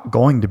 I'm not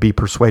going to be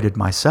persuaded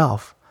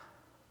myself,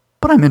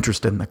 but I'm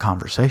interested in the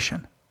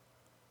conversation.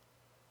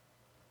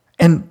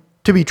 And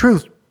to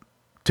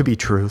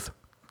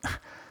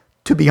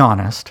be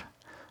honest,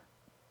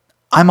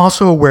 I'm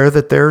also aware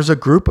that there's a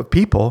group of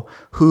people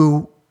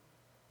who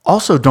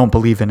also don't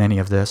believe in any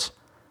of this,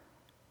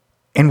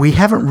 and we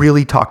haven't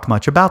really talked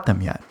much about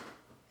them yet.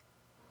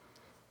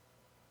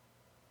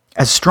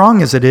 As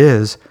strong as it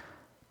is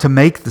to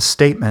make the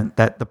statement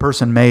that the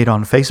person made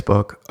on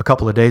Facebook a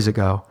couple of days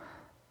ago,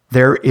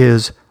 there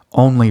is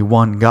only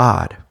one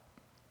God,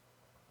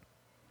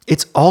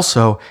 it's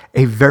also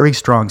a very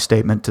strong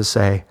statement to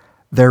say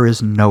there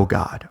is no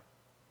God.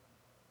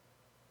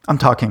 I'm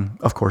talking,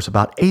 of course,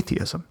 about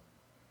atheism.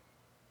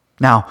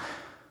 Now,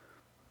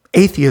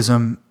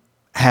 atheism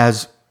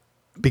has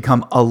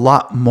become a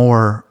lot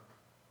more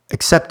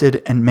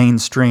accepted and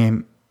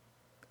mainstream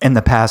in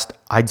the past,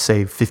 I'd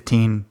say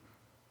 10,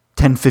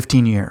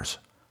 15 years.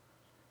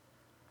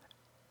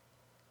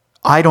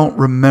 I don't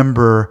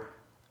remember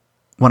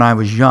when I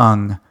was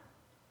young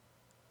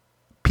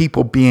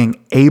people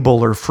being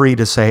able or free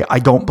to say, I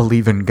don't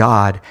believe in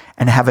God,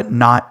 and have it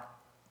not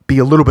be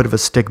a little bit of a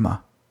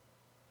stigma.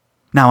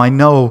 Now, I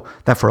know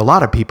that for a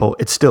lot of people,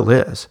 it still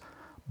is,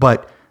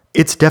 but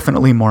it's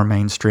definitely more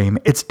mainstream.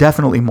 It's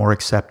definitely more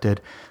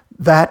accepted.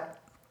 That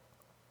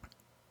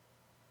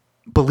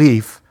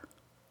belief,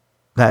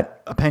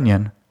 that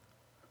opinion,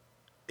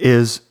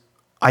 is,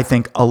 I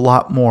think, a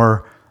lot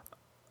more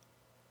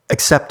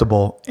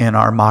acceptable in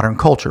our modern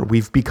culture.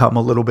 We've become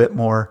a little bit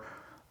more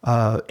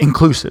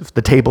inclusive.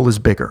 The table is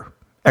bigger.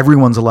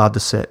 Everyone's allowed to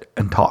sit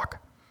and talk.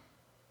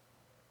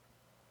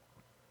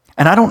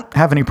 And I don't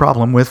have any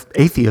problem with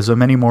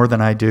atheism any more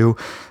than I do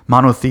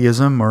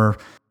monotheism, or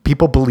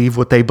people believe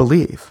what they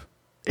believe.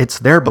 It's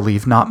their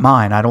belief, not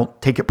mine. I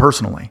don't take it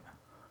personally.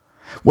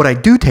 What I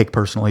do take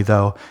personally,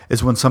 though,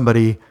 is when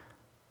somebody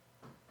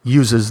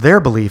uses their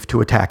belief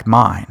to attack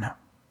mine.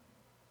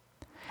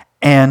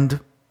 And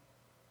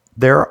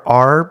there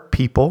are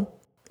people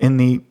in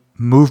the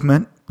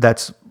movement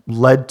that's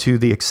led to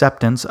the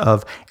acceptance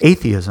of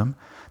atheism.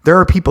 There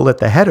are people at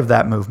the head of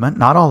that movement,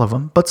 not all of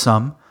them, but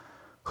some,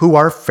 who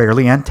are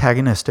fairly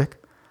antagonistic,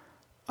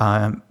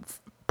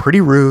 pretty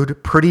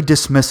rude, pretty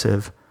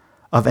dismissive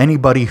of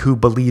anybody who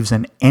believes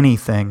in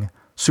anything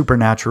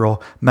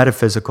supernatural,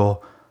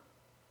 metaphysical,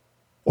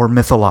 or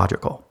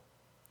mythological.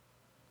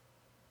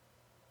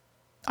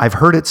 I've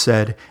heard it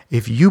said,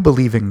 if you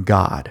believe in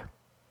God,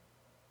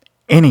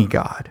 any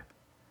God,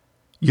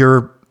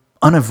 you're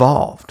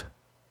unevolved,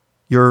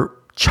 you're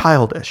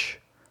childish,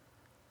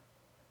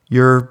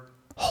 you're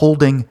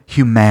holding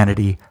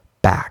humanity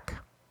back.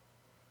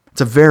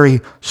 It's a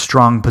very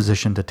strong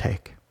position to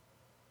take.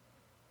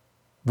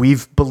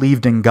 We've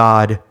believed in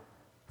God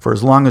for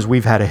as long as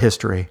we've had a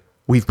history.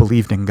 We've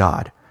believed in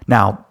God.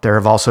 Now, there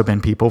have also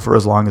been people for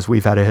as long as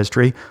we've had a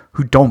history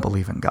who don't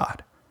believe in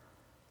God.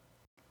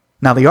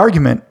 Now, the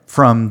argument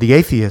from the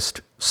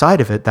atheist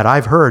side of it that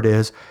I've heard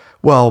is,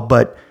 well,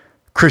 but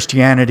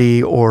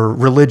Christianity or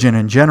religion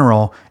in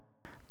general,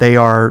 they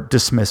are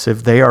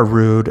dismissive, they are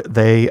rude,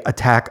 they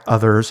attack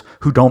others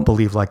who don't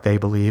believe like they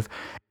believe.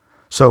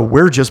 So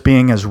we're just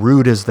being as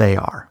rude as they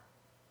are,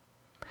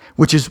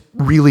 which is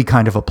really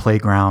kind of a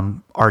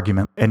playground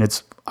argument. And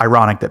it's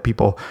ironic that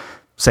people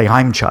say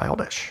I'm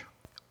childish.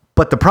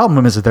 But the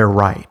problem is that they're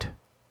right.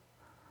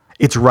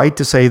 It's right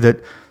to say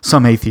that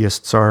some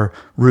atheists are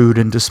rude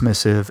and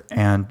dismissive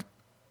and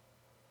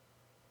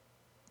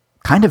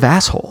kind of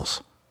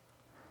assholes.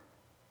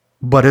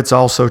 But it's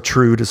also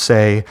true to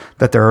say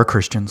that there are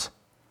Christians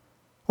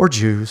or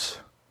Jews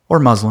or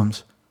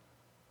Muslims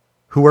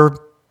who are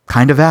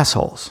kind of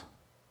assholes.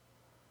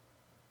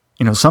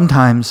 You know,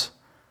 sometimes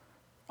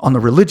on the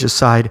religious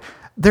side,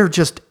 they're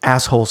just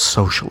assholes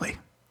socially,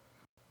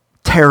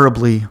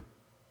 terribly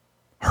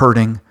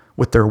hurting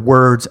with their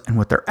words and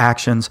with their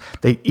actions.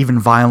 They even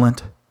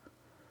violent.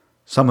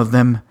 Some of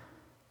them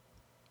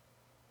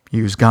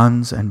use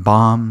guns and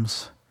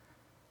bombs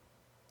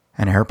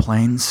and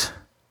airplanes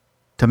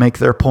to make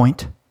their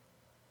point.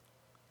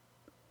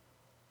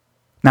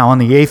 Now, on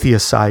the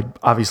atheist side,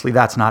 obviously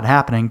that's not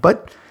happening,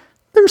 but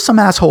there's some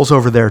assholes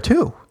over there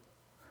too.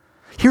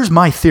 Here's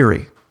my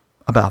theory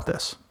about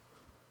this.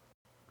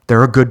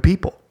 There are good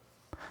people.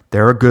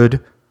 There are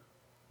good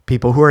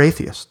people who are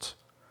atheists.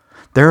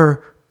 There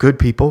are good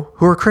people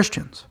who are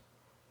Christians.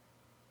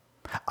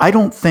 I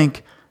don't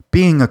think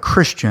being a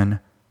Christian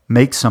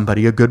makes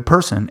somebody a good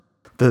person.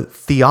 The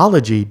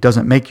theology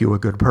doesn't make you a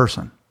good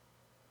person.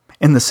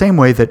 In the same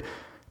way that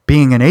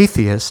being an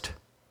atheist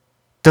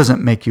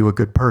doesn't make you a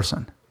good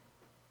person.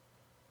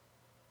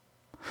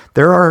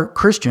 There are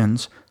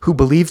Christians who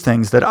believe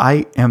things that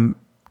I am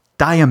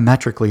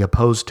diametrically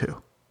opposed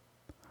to,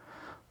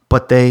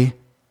 but they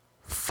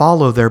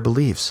follow their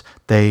beliefs.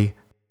 They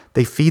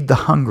feed the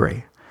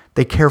hungry.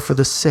 They care for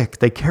the sick.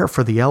 They care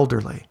for the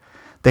elderly.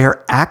 They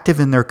are active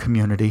in their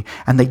community,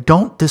 and they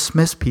don't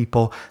dismiss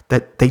people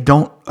that they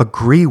don't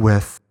agree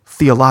with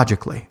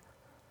theologically.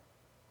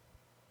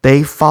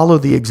 They follow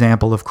the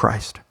example of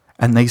Christ,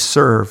 and they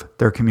serve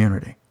their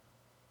community.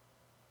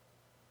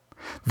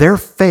 Their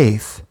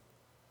faith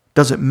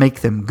doesn't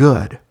make them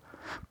good,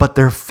 but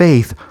their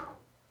faith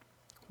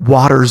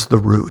waters the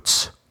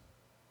roots,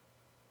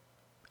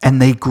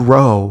 and they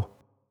grow.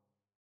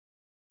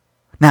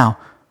 Now,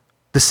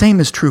 the same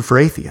is true for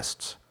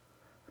atheists,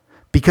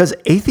 because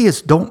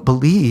atheists don't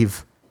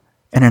believe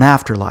in an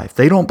afterlife.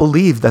 They don't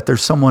believe that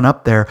there's someone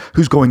up there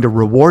who's going to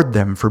reward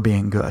them for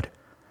being good.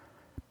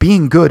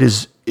 Being good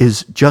is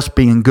just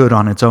being good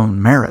on its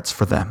own merits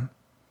for them,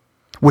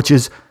 which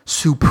is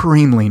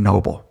supremely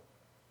noble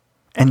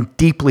and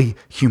deeply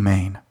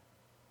humane.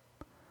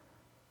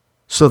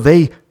 So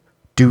they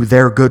do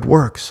their good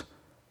works.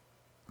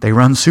 They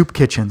run soup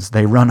kitchens.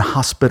 They run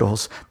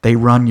hospitals. They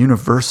run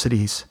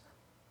universities.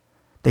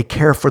 They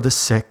care for the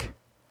sick.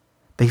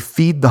 They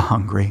feed the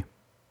hungry.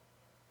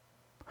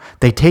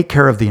 They take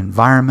care of the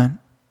environment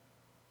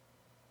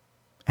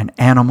and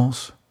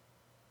animals.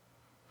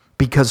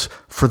 Because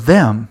for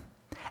them,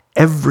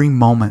 every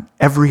moment,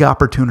 every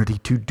opportunity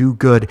to do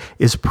good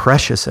is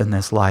precious in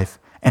this life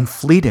and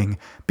fleeting,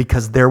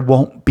 because there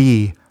won't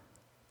be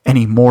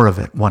any more of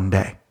it one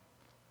day.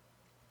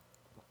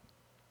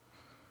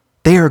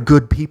 They are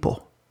good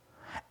people,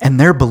 and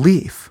their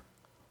belief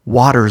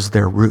waters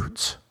their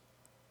roots.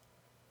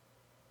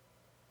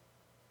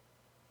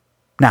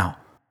 Now,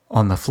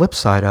 on the flip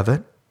side of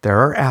it, there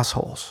are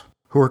assholes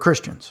who are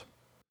Christians.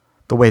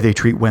 The way they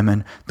treat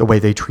women, the way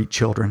they treat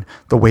children,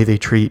 the way they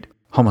treat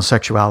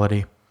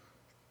homosexuality,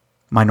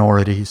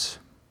 minorities,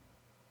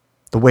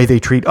 the way they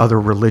treat other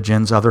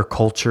religions, other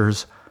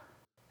cultures.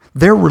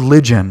 Their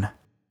religion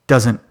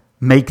doesn't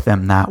make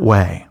them that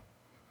way,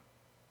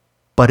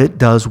 but it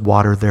does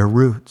water their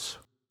roots,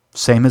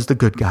 same as the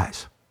good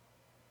guys.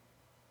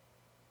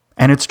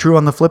 And it's true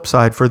on the flip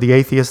side for the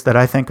atheists that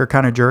I think are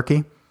kind of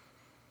jerky.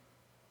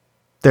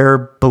 Their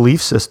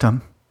belief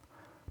system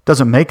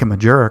doesn't make them a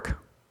jerk.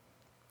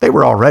 They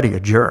were already a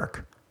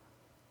jerk.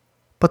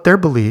 But their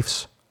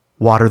beliefs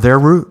water their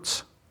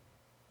roots.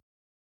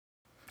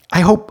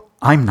 I hope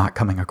I'm not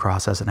coming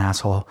across as an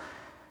asshole.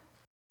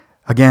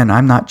 Again,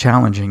 I'm not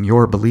challenging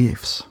your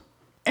beliefs.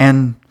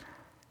 And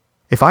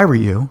if I were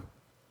you,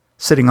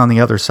 sitting on the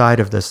other side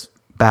of this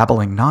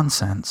babbling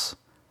nonsense,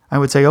 I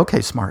would say,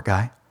 okay, smart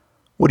guy,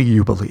 what do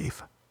you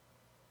believe?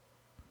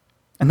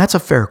 And that's a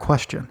fair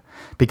question,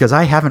 because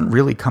I haven't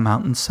really come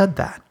out and said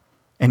that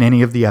in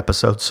any of the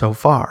episodes so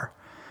far.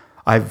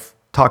 I've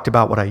talked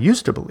about what I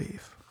used to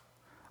believe.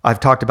 I've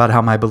talked about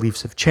how my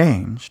beliefs have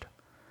changed.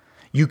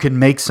 You can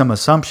make some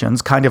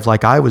assumptions, kind of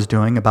like I was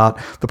doing about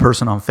the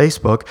person on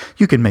Facebook.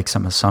 You can make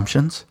some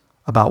assumptions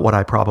about what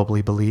I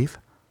probably believe.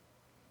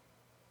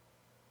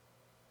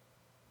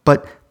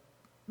 But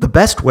the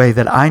best way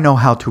that I know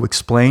how to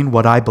explain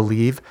what I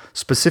believe,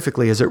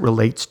 specifically as it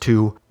relates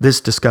to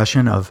this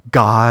discussion of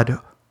God,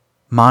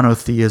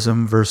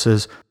 monotheism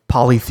versus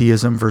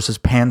polytheism versus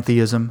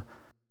pantheism,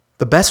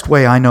 the best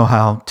way I know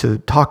how to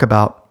talk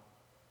about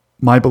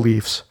my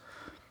beliefs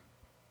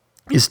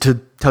is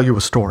to tell you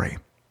a story.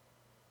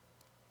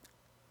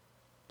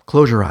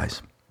 Close your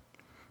eyes.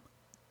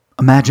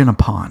 Imagine a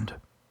pond.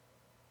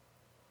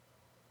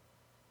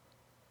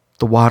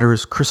 The water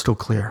is crystal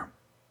clear.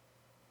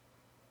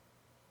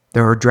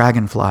 There are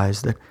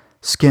dragonflies that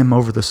skim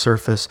over the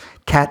surface,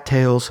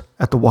 cattails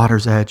at the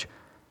water's edge,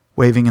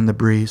 waving in the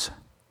breeze.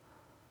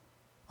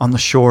 On the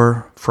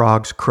shore,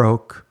 frogs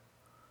croak,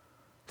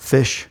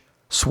 fish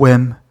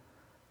swim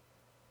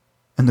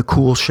in the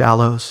cool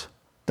shallows.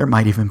 There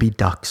might even be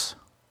ducks.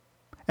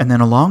 And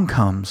then along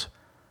comes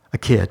a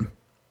kid, and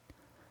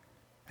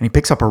he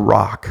picks up a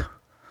rock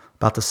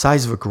about the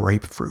size of a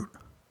grapefruit,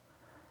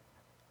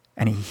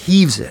 and he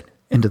heaves it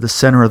into the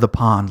center of the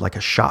pond like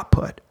a shot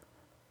put.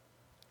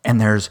 And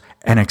there's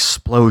an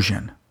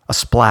explosion, a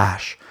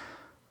splash.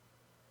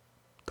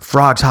 The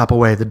frogs hop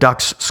away, the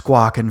ducks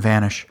squawk and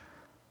vanish.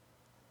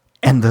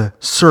 And the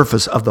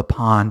surface of the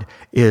pond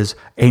is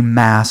a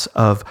mass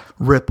of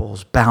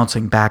ripples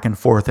bouncing back and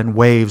forth, and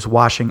waves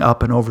washing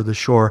up and over the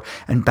shore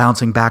and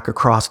bouncing back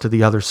across to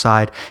the other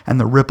side.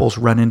 And the ripples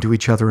run into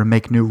each other and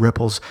make new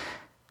ripples.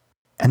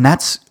 And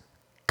that's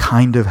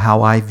kind of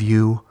how I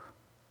view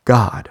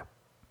God.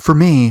 For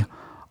me,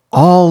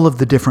 all of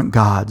the different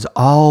gods,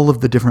 all of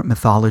the different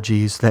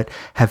mythologies that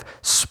have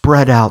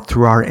spread out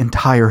through our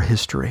entire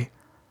history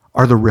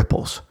are the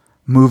ripples,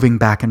 moving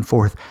back and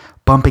forth,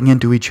 bumping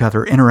into each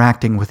other,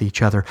 interacting with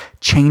each other,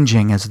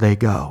 changing as they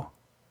go.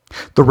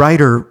 The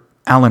writer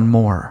Alan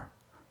Moore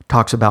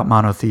talks about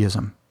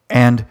monotheism,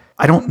 and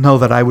I don't know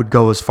that I would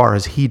go as far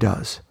as he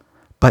does,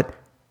 but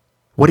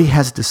what he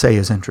has to say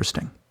is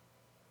interesting.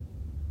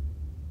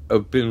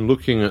 I've been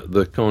looking at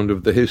the kind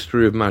of the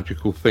history of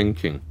magical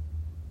thinking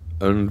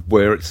and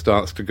where it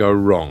starts to go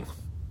wrong.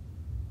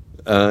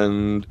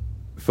 And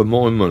for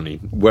my money,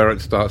 where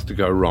it starts to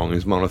go wrong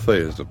is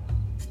monotheism.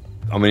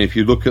 I mean, if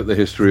you look at the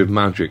history of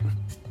magic,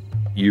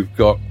 you've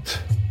got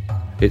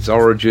its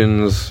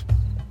origins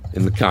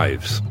in the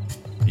caves.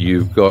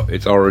 You've got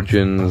its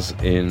origins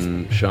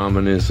in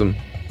shamanism,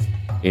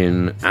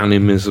 in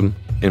animism,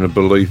 in a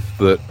belief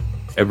that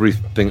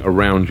everything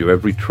around you,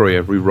 every tree,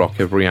 every rock,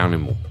 every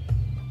animal,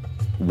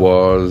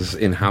 was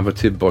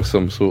inhabited by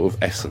some sort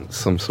of essence,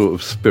 some sort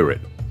of spirit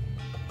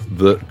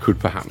that could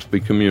perhaps be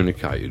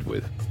communicated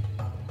with.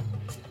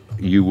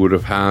 You would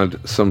have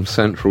had some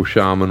central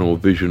shaman or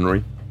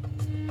visionary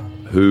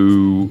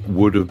who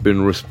would have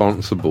been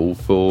responsible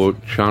for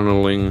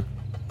channeling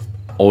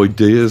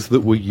ideas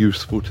that were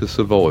useful to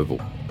survival.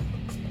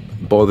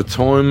 By the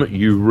time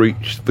you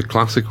reach the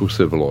classical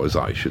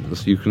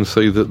civilizations, you can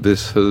see that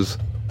this has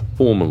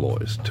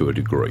formalized to a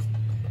degree.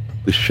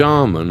 The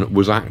shaman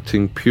was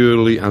acting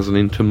purely as an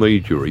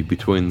intermediary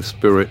between the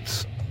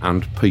spirits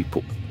and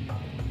people.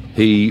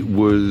 He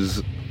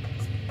was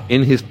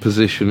in his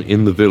position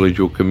in the village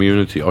or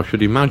community, I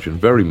should imagine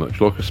very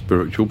much like a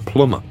spiritual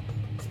plumber.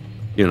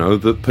 You know,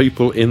 that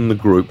people in the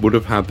group would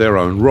have had their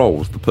own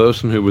roles. The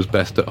person who was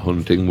best at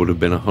hunting would have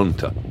been a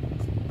hunter.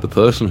 The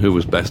person who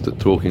was best at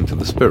talking to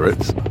the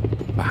spirits,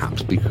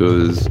 perhaps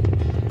because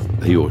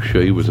he or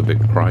she was a bit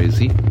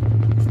crazy,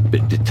 a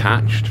bit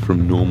detached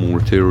from normal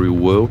material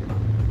world,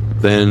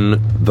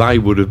 then they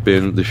would have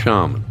been the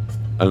shaman.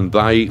 And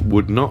they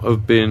would not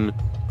have been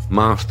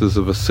masters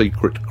of a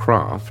secret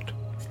craft.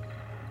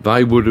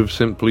 They would have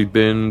simply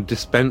been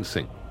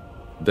dispensing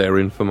their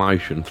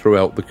information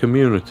throughout the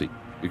community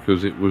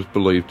because it was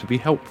believed to be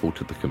helpful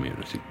to the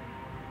community.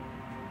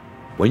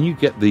 When you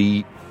get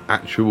the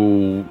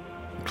actual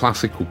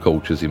classical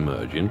cultures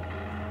emerging,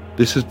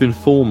 this has been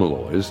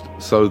formalised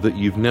so that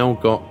you've now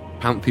got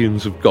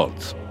pantheons of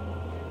gods,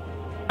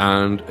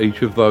 and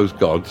each of those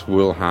gods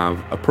will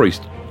have a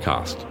priest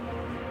caste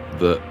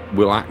that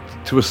will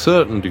act to a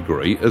certain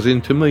degree as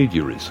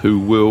intermediaries who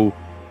will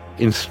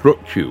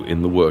instruct you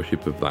in the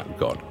worship of that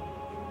god.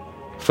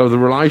 So the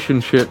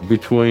relationship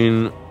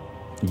between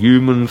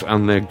humans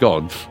and their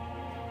gods,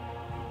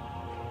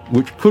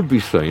 which could be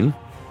seen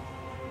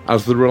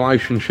as the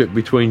relationship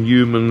between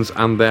humans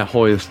and their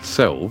highest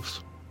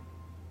selves,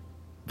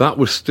 that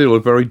was still a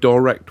very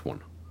direct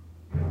one.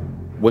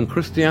 When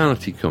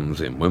Christianity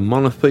comes in, when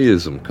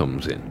monotheism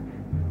comes in,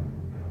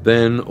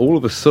 then all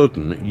of a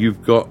sudden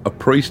you've got a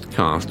priest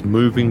caste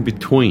moving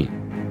between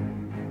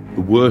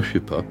the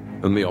worshipper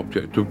and the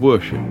object of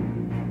worship.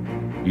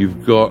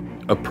 You've got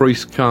a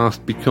priest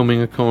caste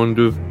becoming a kind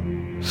of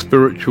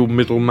spiritual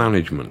middle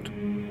management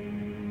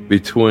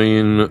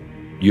between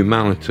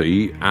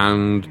humanity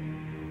and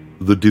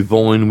the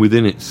divine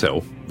within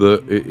itself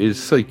that it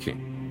is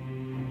seeking.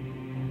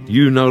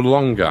 You no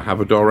longer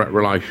have a direct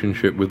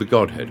relationship with the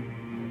Godhead.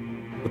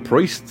 The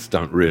priests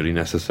don't really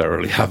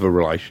necessarily have a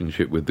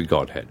relationship with the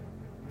Godhead.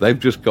 They've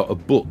just got a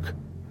book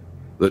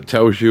that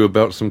tells you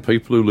about some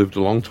people who lived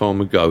a long time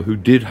ago who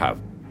did have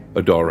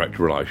a direct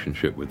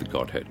relationship with the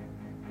Godhead.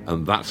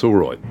 And that's all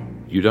right.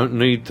 You don't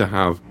need to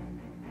have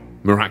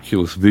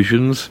miraculous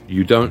visions.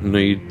 You don't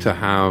need to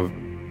have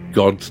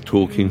gods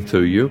talking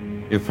to you.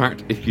 In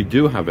fact, if you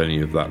do have any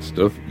of that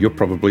stuff, you're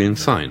probably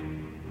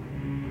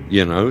insane.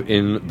 You know,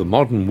 in the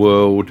modern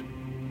world,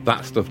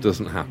 that stuff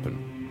doesn't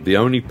happen. The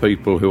only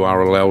people who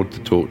are allowed to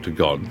talk to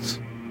gods,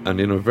 and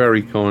in a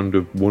very kind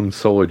of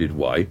one-sided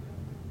way,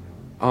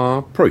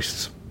 are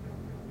priests.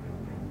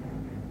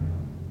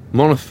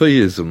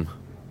 Monotheism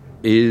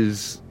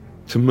is,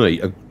 to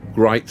me, a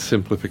great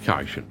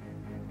simplification.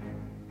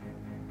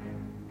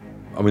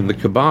 I mean, the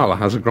Kabbalah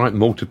has a great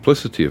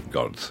multiplicity of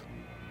gods,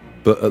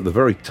 but at the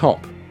very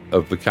top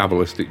of the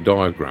Kabbalistic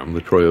diagram,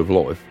 the Tree of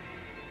Life,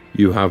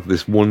 you have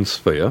this one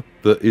sphere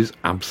that is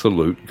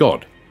absolute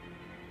God.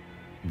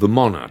 The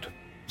monad,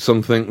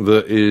 something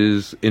that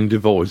is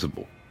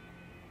indivisible,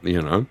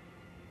 you know.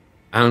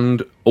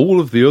 And all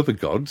of the other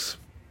gods,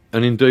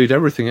 and indeed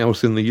everything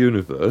else in the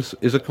universe,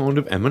 is a kind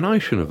of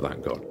emanation of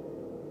that God.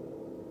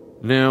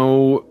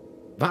 Now,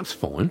 that's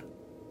fine.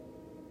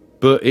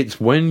 But it's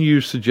when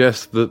you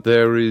suggest that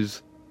there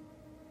is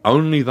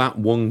only that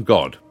one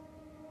God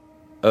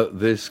at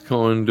this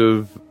kind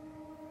of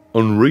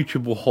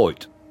unreachable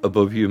height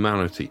above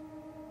humanity,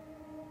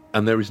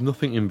 and there is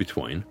nothing in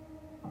between,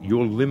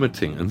 you're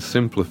limiting and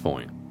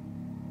simplifying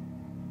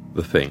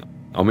the thing.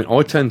 I mean,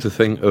 I tend to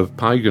think of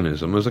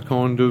paganism as a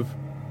kind of,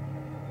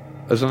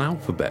 as an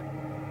alphabet,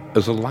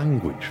 as a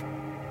language.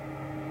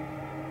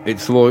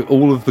 It's like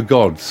all of the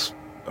gods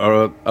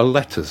are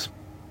letters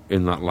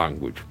in that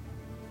language.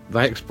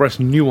 They express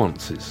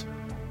nuances,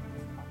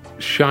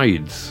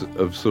 shades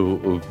of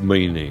sort of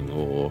meaning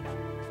or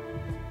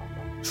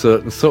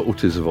certain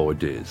subtleties of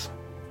ideas.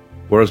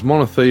 Whereas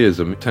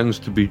monotheism, it tends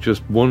to be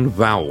just one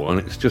vowel, and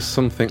it's just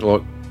something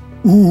like,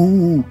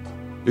 ooh,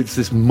 it's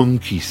this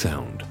monkey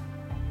sound.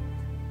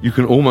 You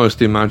can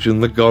almost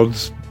imagine the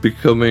gods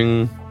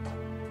becoming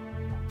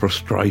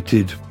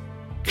frustrated,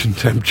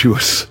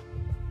 contemptuous,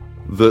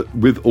 that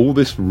with all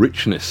this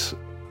richness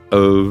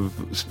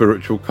of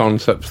spiritual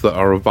concepts that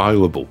are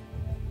available,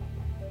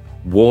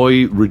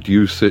 why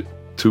reduce it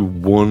to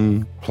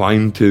one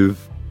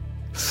plaintive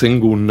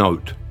single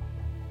note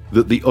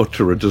that the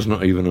utterer does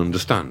not even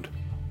understand?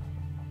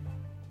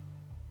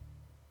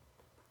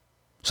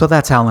 So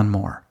that's Alan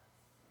Moore.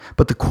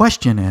 But the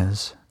question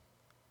is,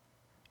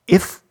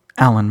 if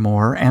Alan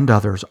Moore and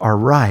others are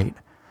right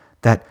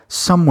that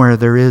somewhere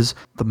there is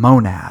the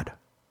monad,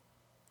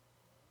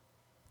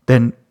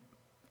 then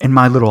in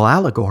my little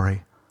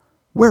allegory,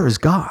 where is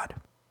God?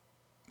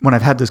 When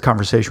I've had this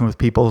conversation with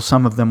people,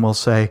 some of them will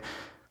say,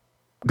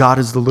 God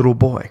is the little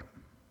boy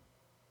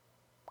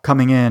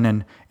coming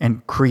in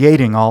and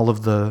creating all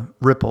of the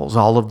ripples,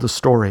 all of the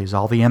stories,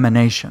 all the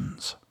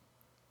emanations.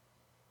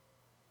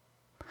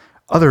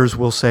 Others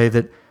will say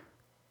that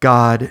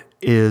God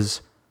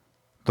is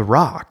the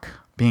rock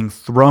being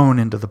thrown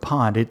into the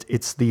pond.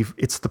 It's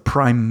the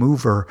prime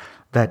mover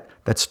that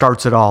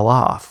starts it all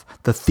off,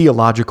 the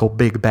theological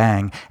Big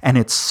Bang, and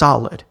it's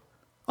solid,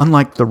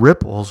 Unlike the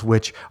ripples,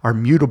 which are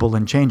mutable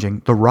and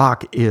changing, the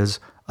rock is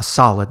a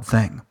solid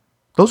thing.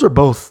 Those are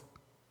both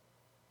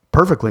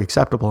perfectly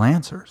acceptable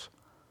answers.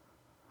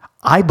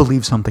 I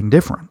believe something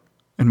different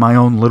in my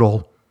own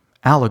little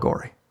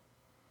allegory.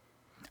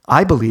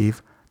 I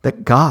believe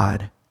that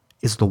God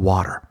is the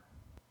water.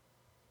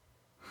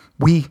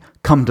 We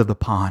come to the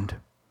pond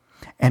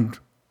and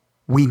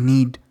we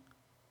need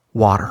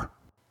water,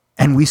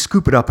 and we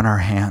scoop it up in our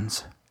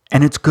hands,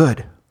 and it's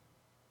good.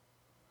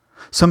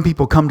 Some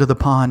people come to the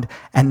pond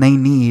and they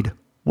need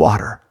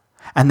water,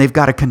 and they've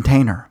got a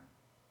container.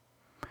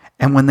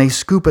 And when they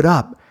scoop it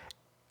up,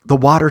 the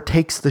water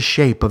takes the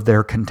shape of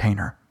their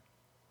container.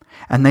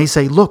 And they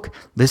say, look,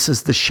 this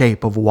is the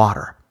shape of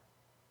water.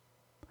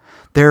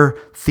 Their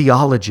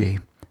theology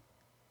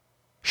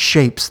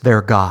shapes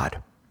their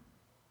God.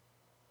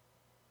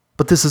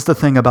 But this is the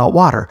thing about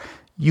water.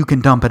 You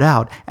can dump it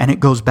out and it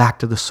goes back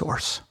to the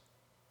source.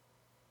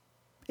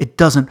 It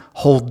doesn't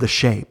hold the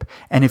shape.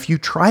 And if you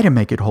try to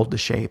make it hold the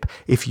shape,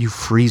 if you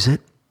freeze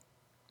it,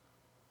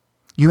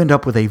 you end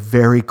up with a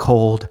very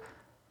cold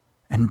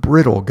and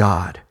brittle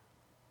God,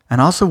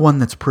 and also one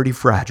that's pretty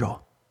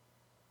fragile.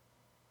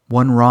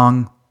 One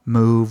wrong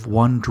move,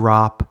 one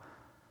drop,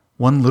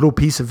 one little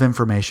piece of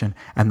information,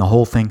 and the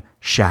whole thing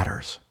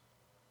shatters.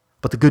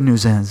 But the good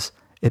news is,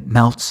 it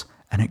melts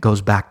and it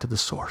goes back to the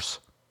source.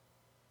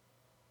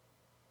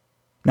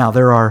 Now,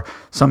 there are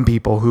some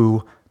people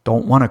who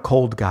don't want a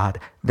cold God.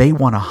 They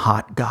want a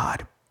hot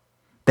God.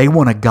 They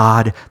want a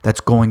God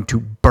that's going to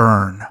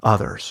burn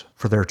others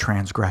for their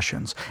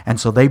transgressions. And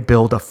so they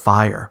build a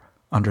fire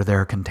under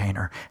their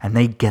container, and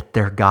they get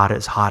their God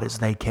as hot as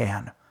they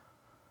can.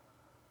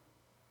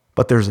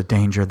 But there's a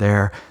danger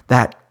there.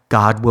 That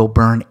God will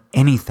burn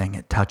anything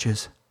it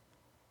touches.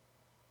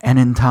 And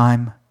in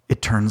time,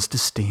 it turns to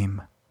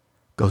steam,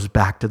 goes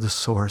back to the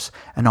source,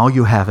 and all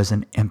you have is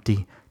an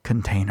empty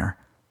container.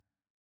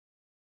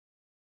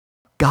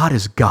 God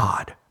is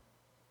God.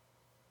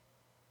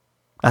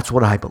 That's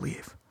what I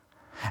believe.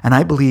 And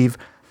I believe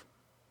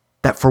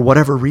that for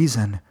whatever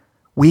reason,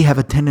 we have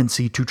a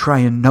tendency to try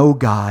and know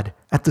God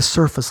at the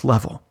surface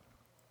level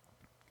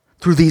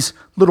through these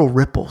little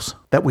ripples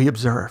that we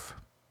observe,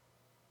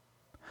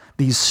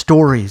 these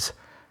stories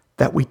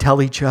that we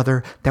tell each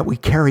other, that we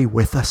carry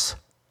with us.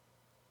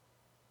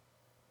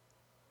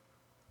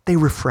 They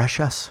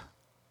refresh us.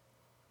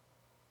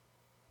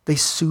 They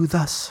soothe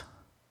us.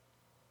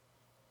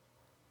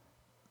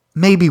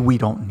 Maybe we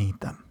don't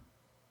need them.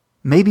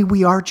 Maybe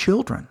we are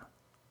children.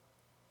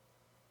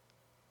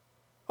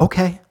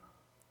 Okay.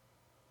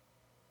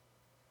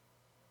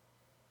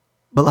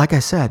 But like I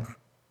said,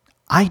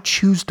 I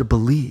choose to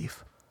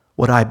believe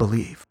what I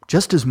believe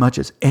just as much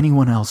as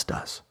anyone else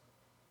does.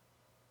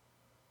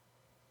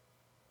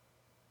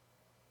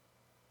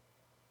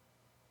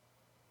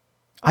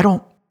 I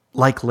don't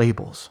like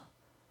labels.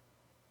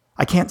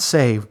 I can't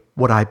say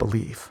what I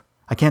believe.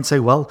 I can't say,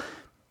 well,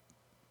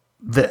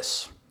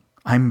 this.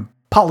 I'm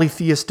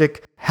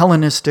polytheistic,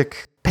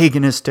 Hellenistic,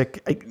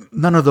 paganistic.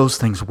 None of those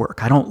things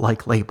work. I don't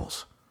like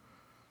labels.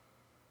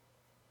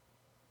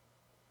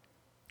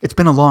 It's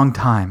been a long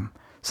time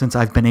since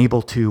I've been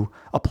able to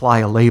apply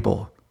a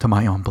label to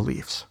my own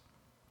beliefs.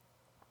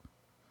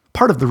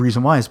 Part of the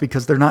reason why is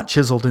because they're not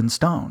chiseled in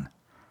stone.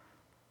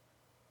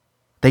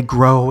 They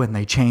grow and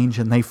they change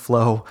and they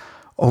flow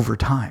over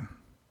time,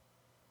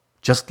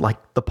 just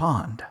like the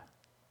pond.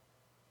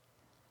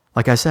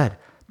 Like I said,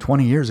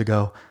 20 years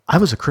ago, I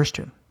was a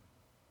Christian.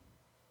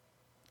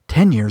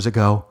 10 years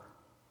ago,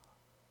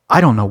 I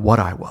don't know what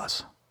I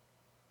was.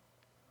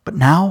 But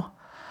now,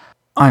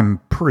 I'm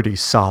pretty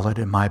solid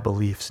in my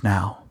beliefs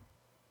now.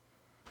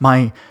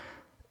 My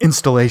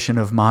installation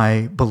of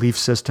my belief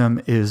system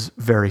is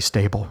very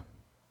stable.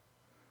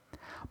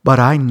 But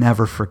I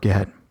never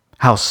forget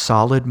how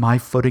solid my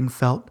footing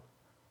felt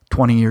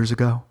 20 years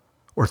ago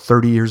or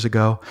 30 years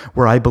ago,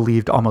 where I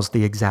believed almost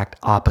the exact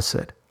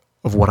opposite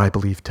of what I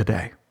believe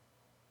today.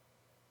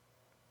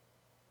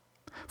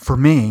 For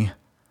me,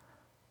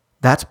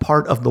 that's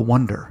part of the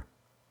wonder.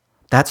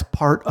 That's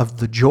part of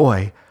the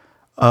joy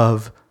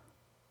of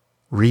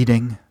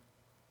reading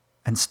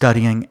and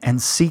studying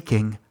and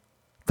seeking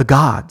the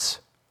gods.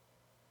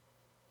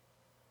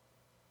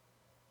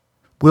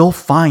 We'll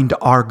find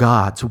our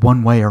gods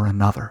one way or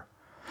another.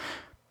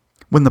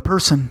 When the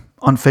person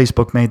on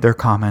Facebook made their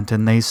comment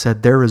and they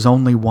said there is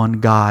only one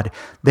God,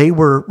 they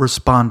were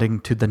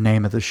responding to the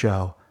name of the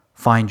show,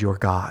 Find Your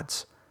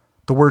Gods.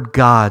 The word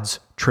gods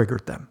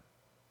triggered them.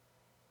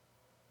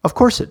 Of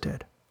course it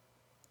did.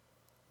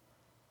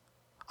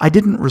 I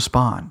didn't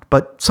respond,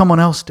 but someone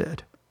else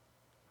did.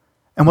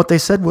 And what they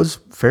said was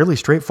fairly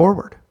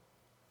straightforward.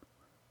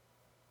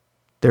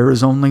 There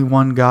is only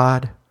one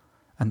God.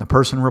 And the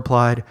person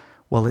replied,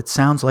 well, it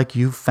sounds like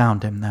you've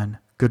found him then.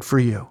 Good for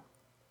you.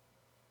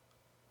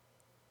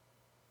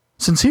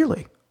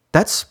 Sincerely,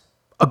 that's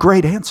a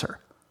great answer.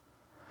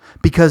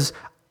 Because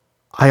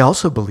I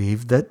also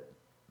believe that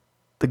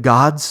the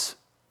gods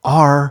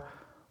are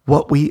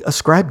what we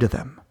ascribe to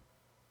them.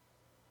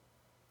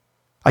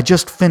 I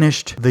just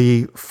finished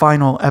the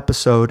final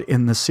episode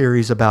in the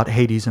series about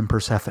Hades and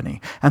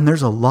Persephone, and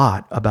there's a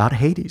lot about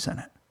Hades in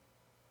it.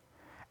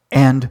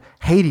 And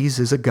Hades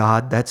is a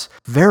god that's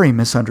very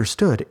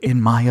misunderstood,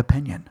 in my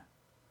opinion.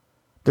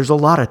 There's a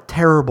lot of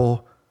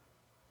terrible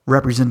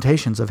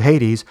representations of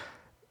Hades,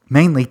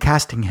 mainly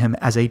casting him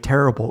as a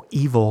terrible,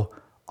 evil,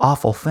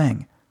 awful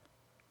thing.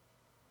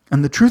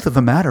 And the truth of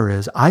the matter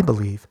is, I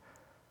believe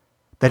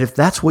that if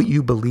that's what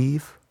you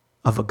believe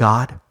of a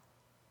god,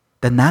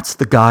 then that's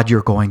the God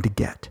you're going to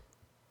get.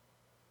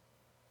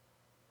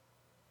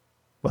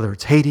 Whether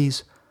it's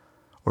Hades,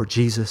 or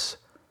Jesus,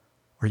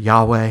 or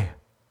Yahweh,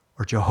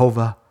 or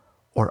Jehovah,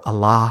 or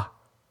Allah,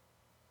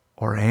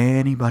 or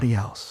anybody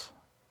else.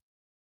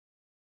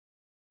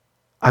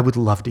 I would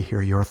love to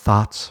hear your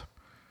thoughts.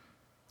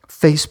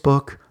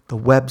 Facebook, the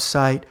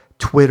website,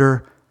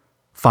 Twitter,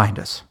 find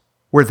us.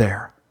 We're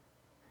there.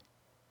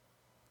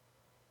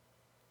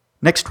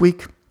 Next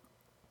week,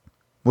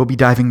 we'll be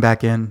diving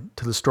back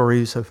into the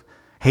stories of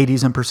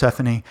Hades and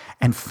Persephone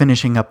and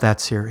finishing up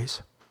that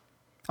series.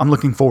 I'm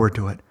looking forward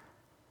to it.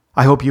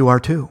 I hope you are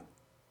too.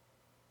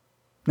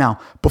 Now,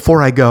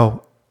 before I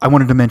go, I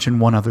wanted to mention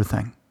one other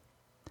thing.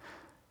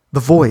 The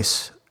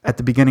voice at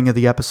the beginning of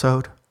the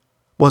episode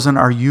wasn't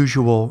our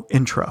usual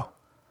intro.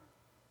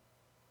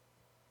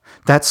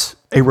 That's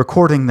a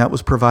recording that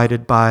was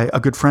provided by a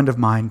good friend of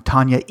mine,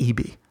 Tanya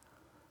Eby.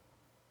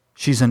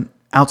 She's an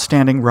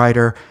outstanding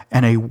writer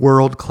and a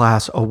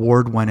world-class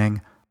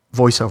award-winning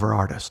voiceover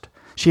artist.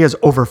 She has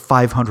over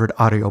 500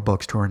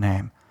 audiobooks to her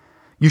name.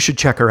 You should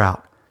check her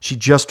out. She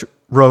just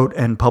wrote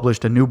and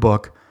published a new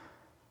book,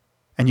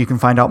 and you can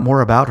find out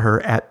more about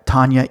her at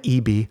Tanya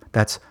Eby,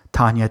 that's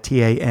Tanya,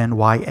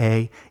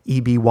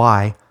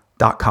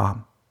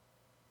 TanyaEby.com.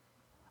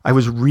 I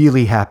was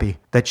really happy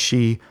that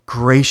she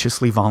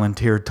graciously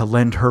volunteered to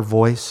lend her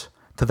voice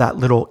to that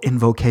little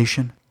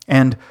invocation.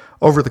 And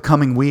over the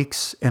coming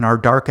weeks in our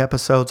dark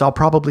episodes, I'll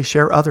probably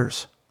share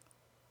others.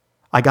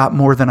 I got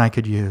more than I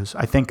could use.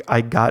 I think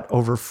I got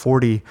over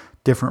 40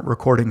 different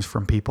recordings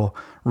from people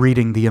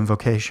reading the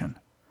invocation.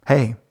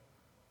 Hey,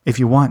 if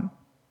you want,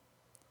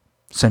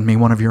 send me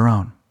one of your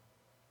own.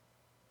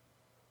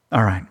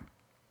 All right,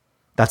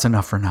 that's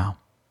enough for now.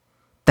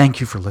 Thank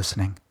you for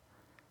listening.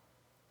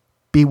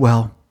 Be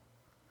well,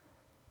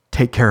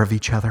 take care of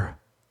each other,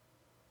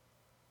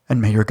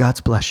 and may your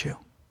gods bless you.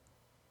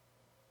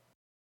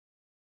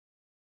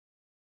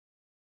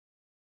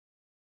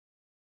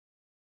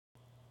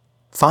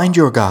 Find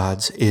Your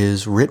Gods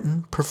is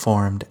written,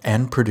 performed,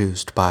 and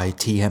produced by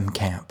TM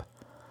Camp.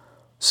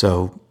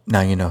 So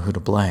now you know who to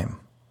blame.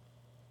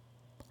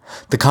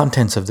 The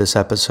contents of this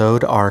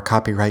episode are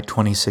copyright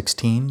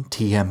 2016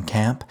 TM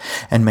Camp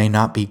and may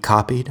not be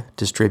copied,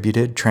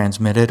 distributed,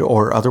 transmitted,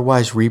 or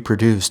otherwise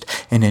reproduced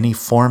in any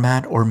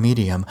format or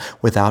medium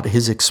without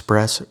his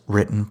express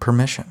written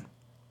permission.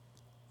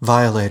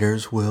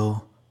 Violators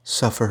will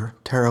suffer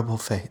terrible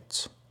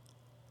fates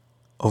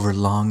over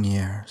long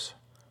years,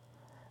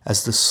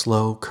 as the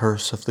slow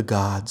curse of the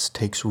gods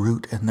takes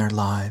root in their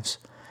lives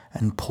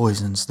and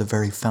poisons the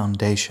very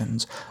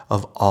foundations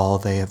of all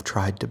they have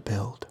tried to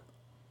build.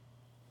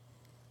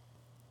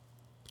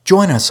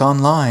 Join us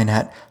online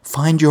at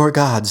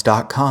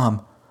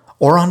findyourgods.com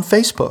or on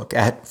Facebook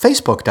at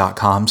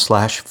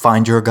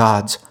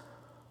facebook.com/findyourgods.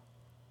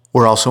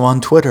 We're also on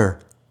Twitter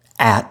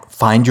at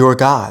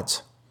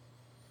findyourgods.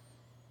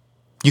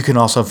 You can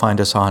also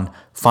find us on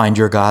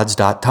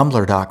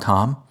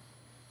findyourgods.tumblr.com.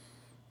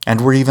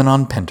 And we're even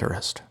on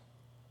Pinterest.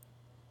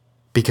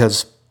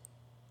 Because,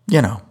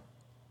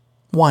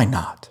 why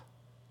not?